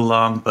 it's a little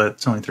long, but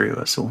it's only 3 of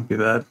us, so it won't be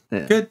bad.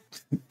 Yeah.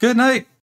 Good night.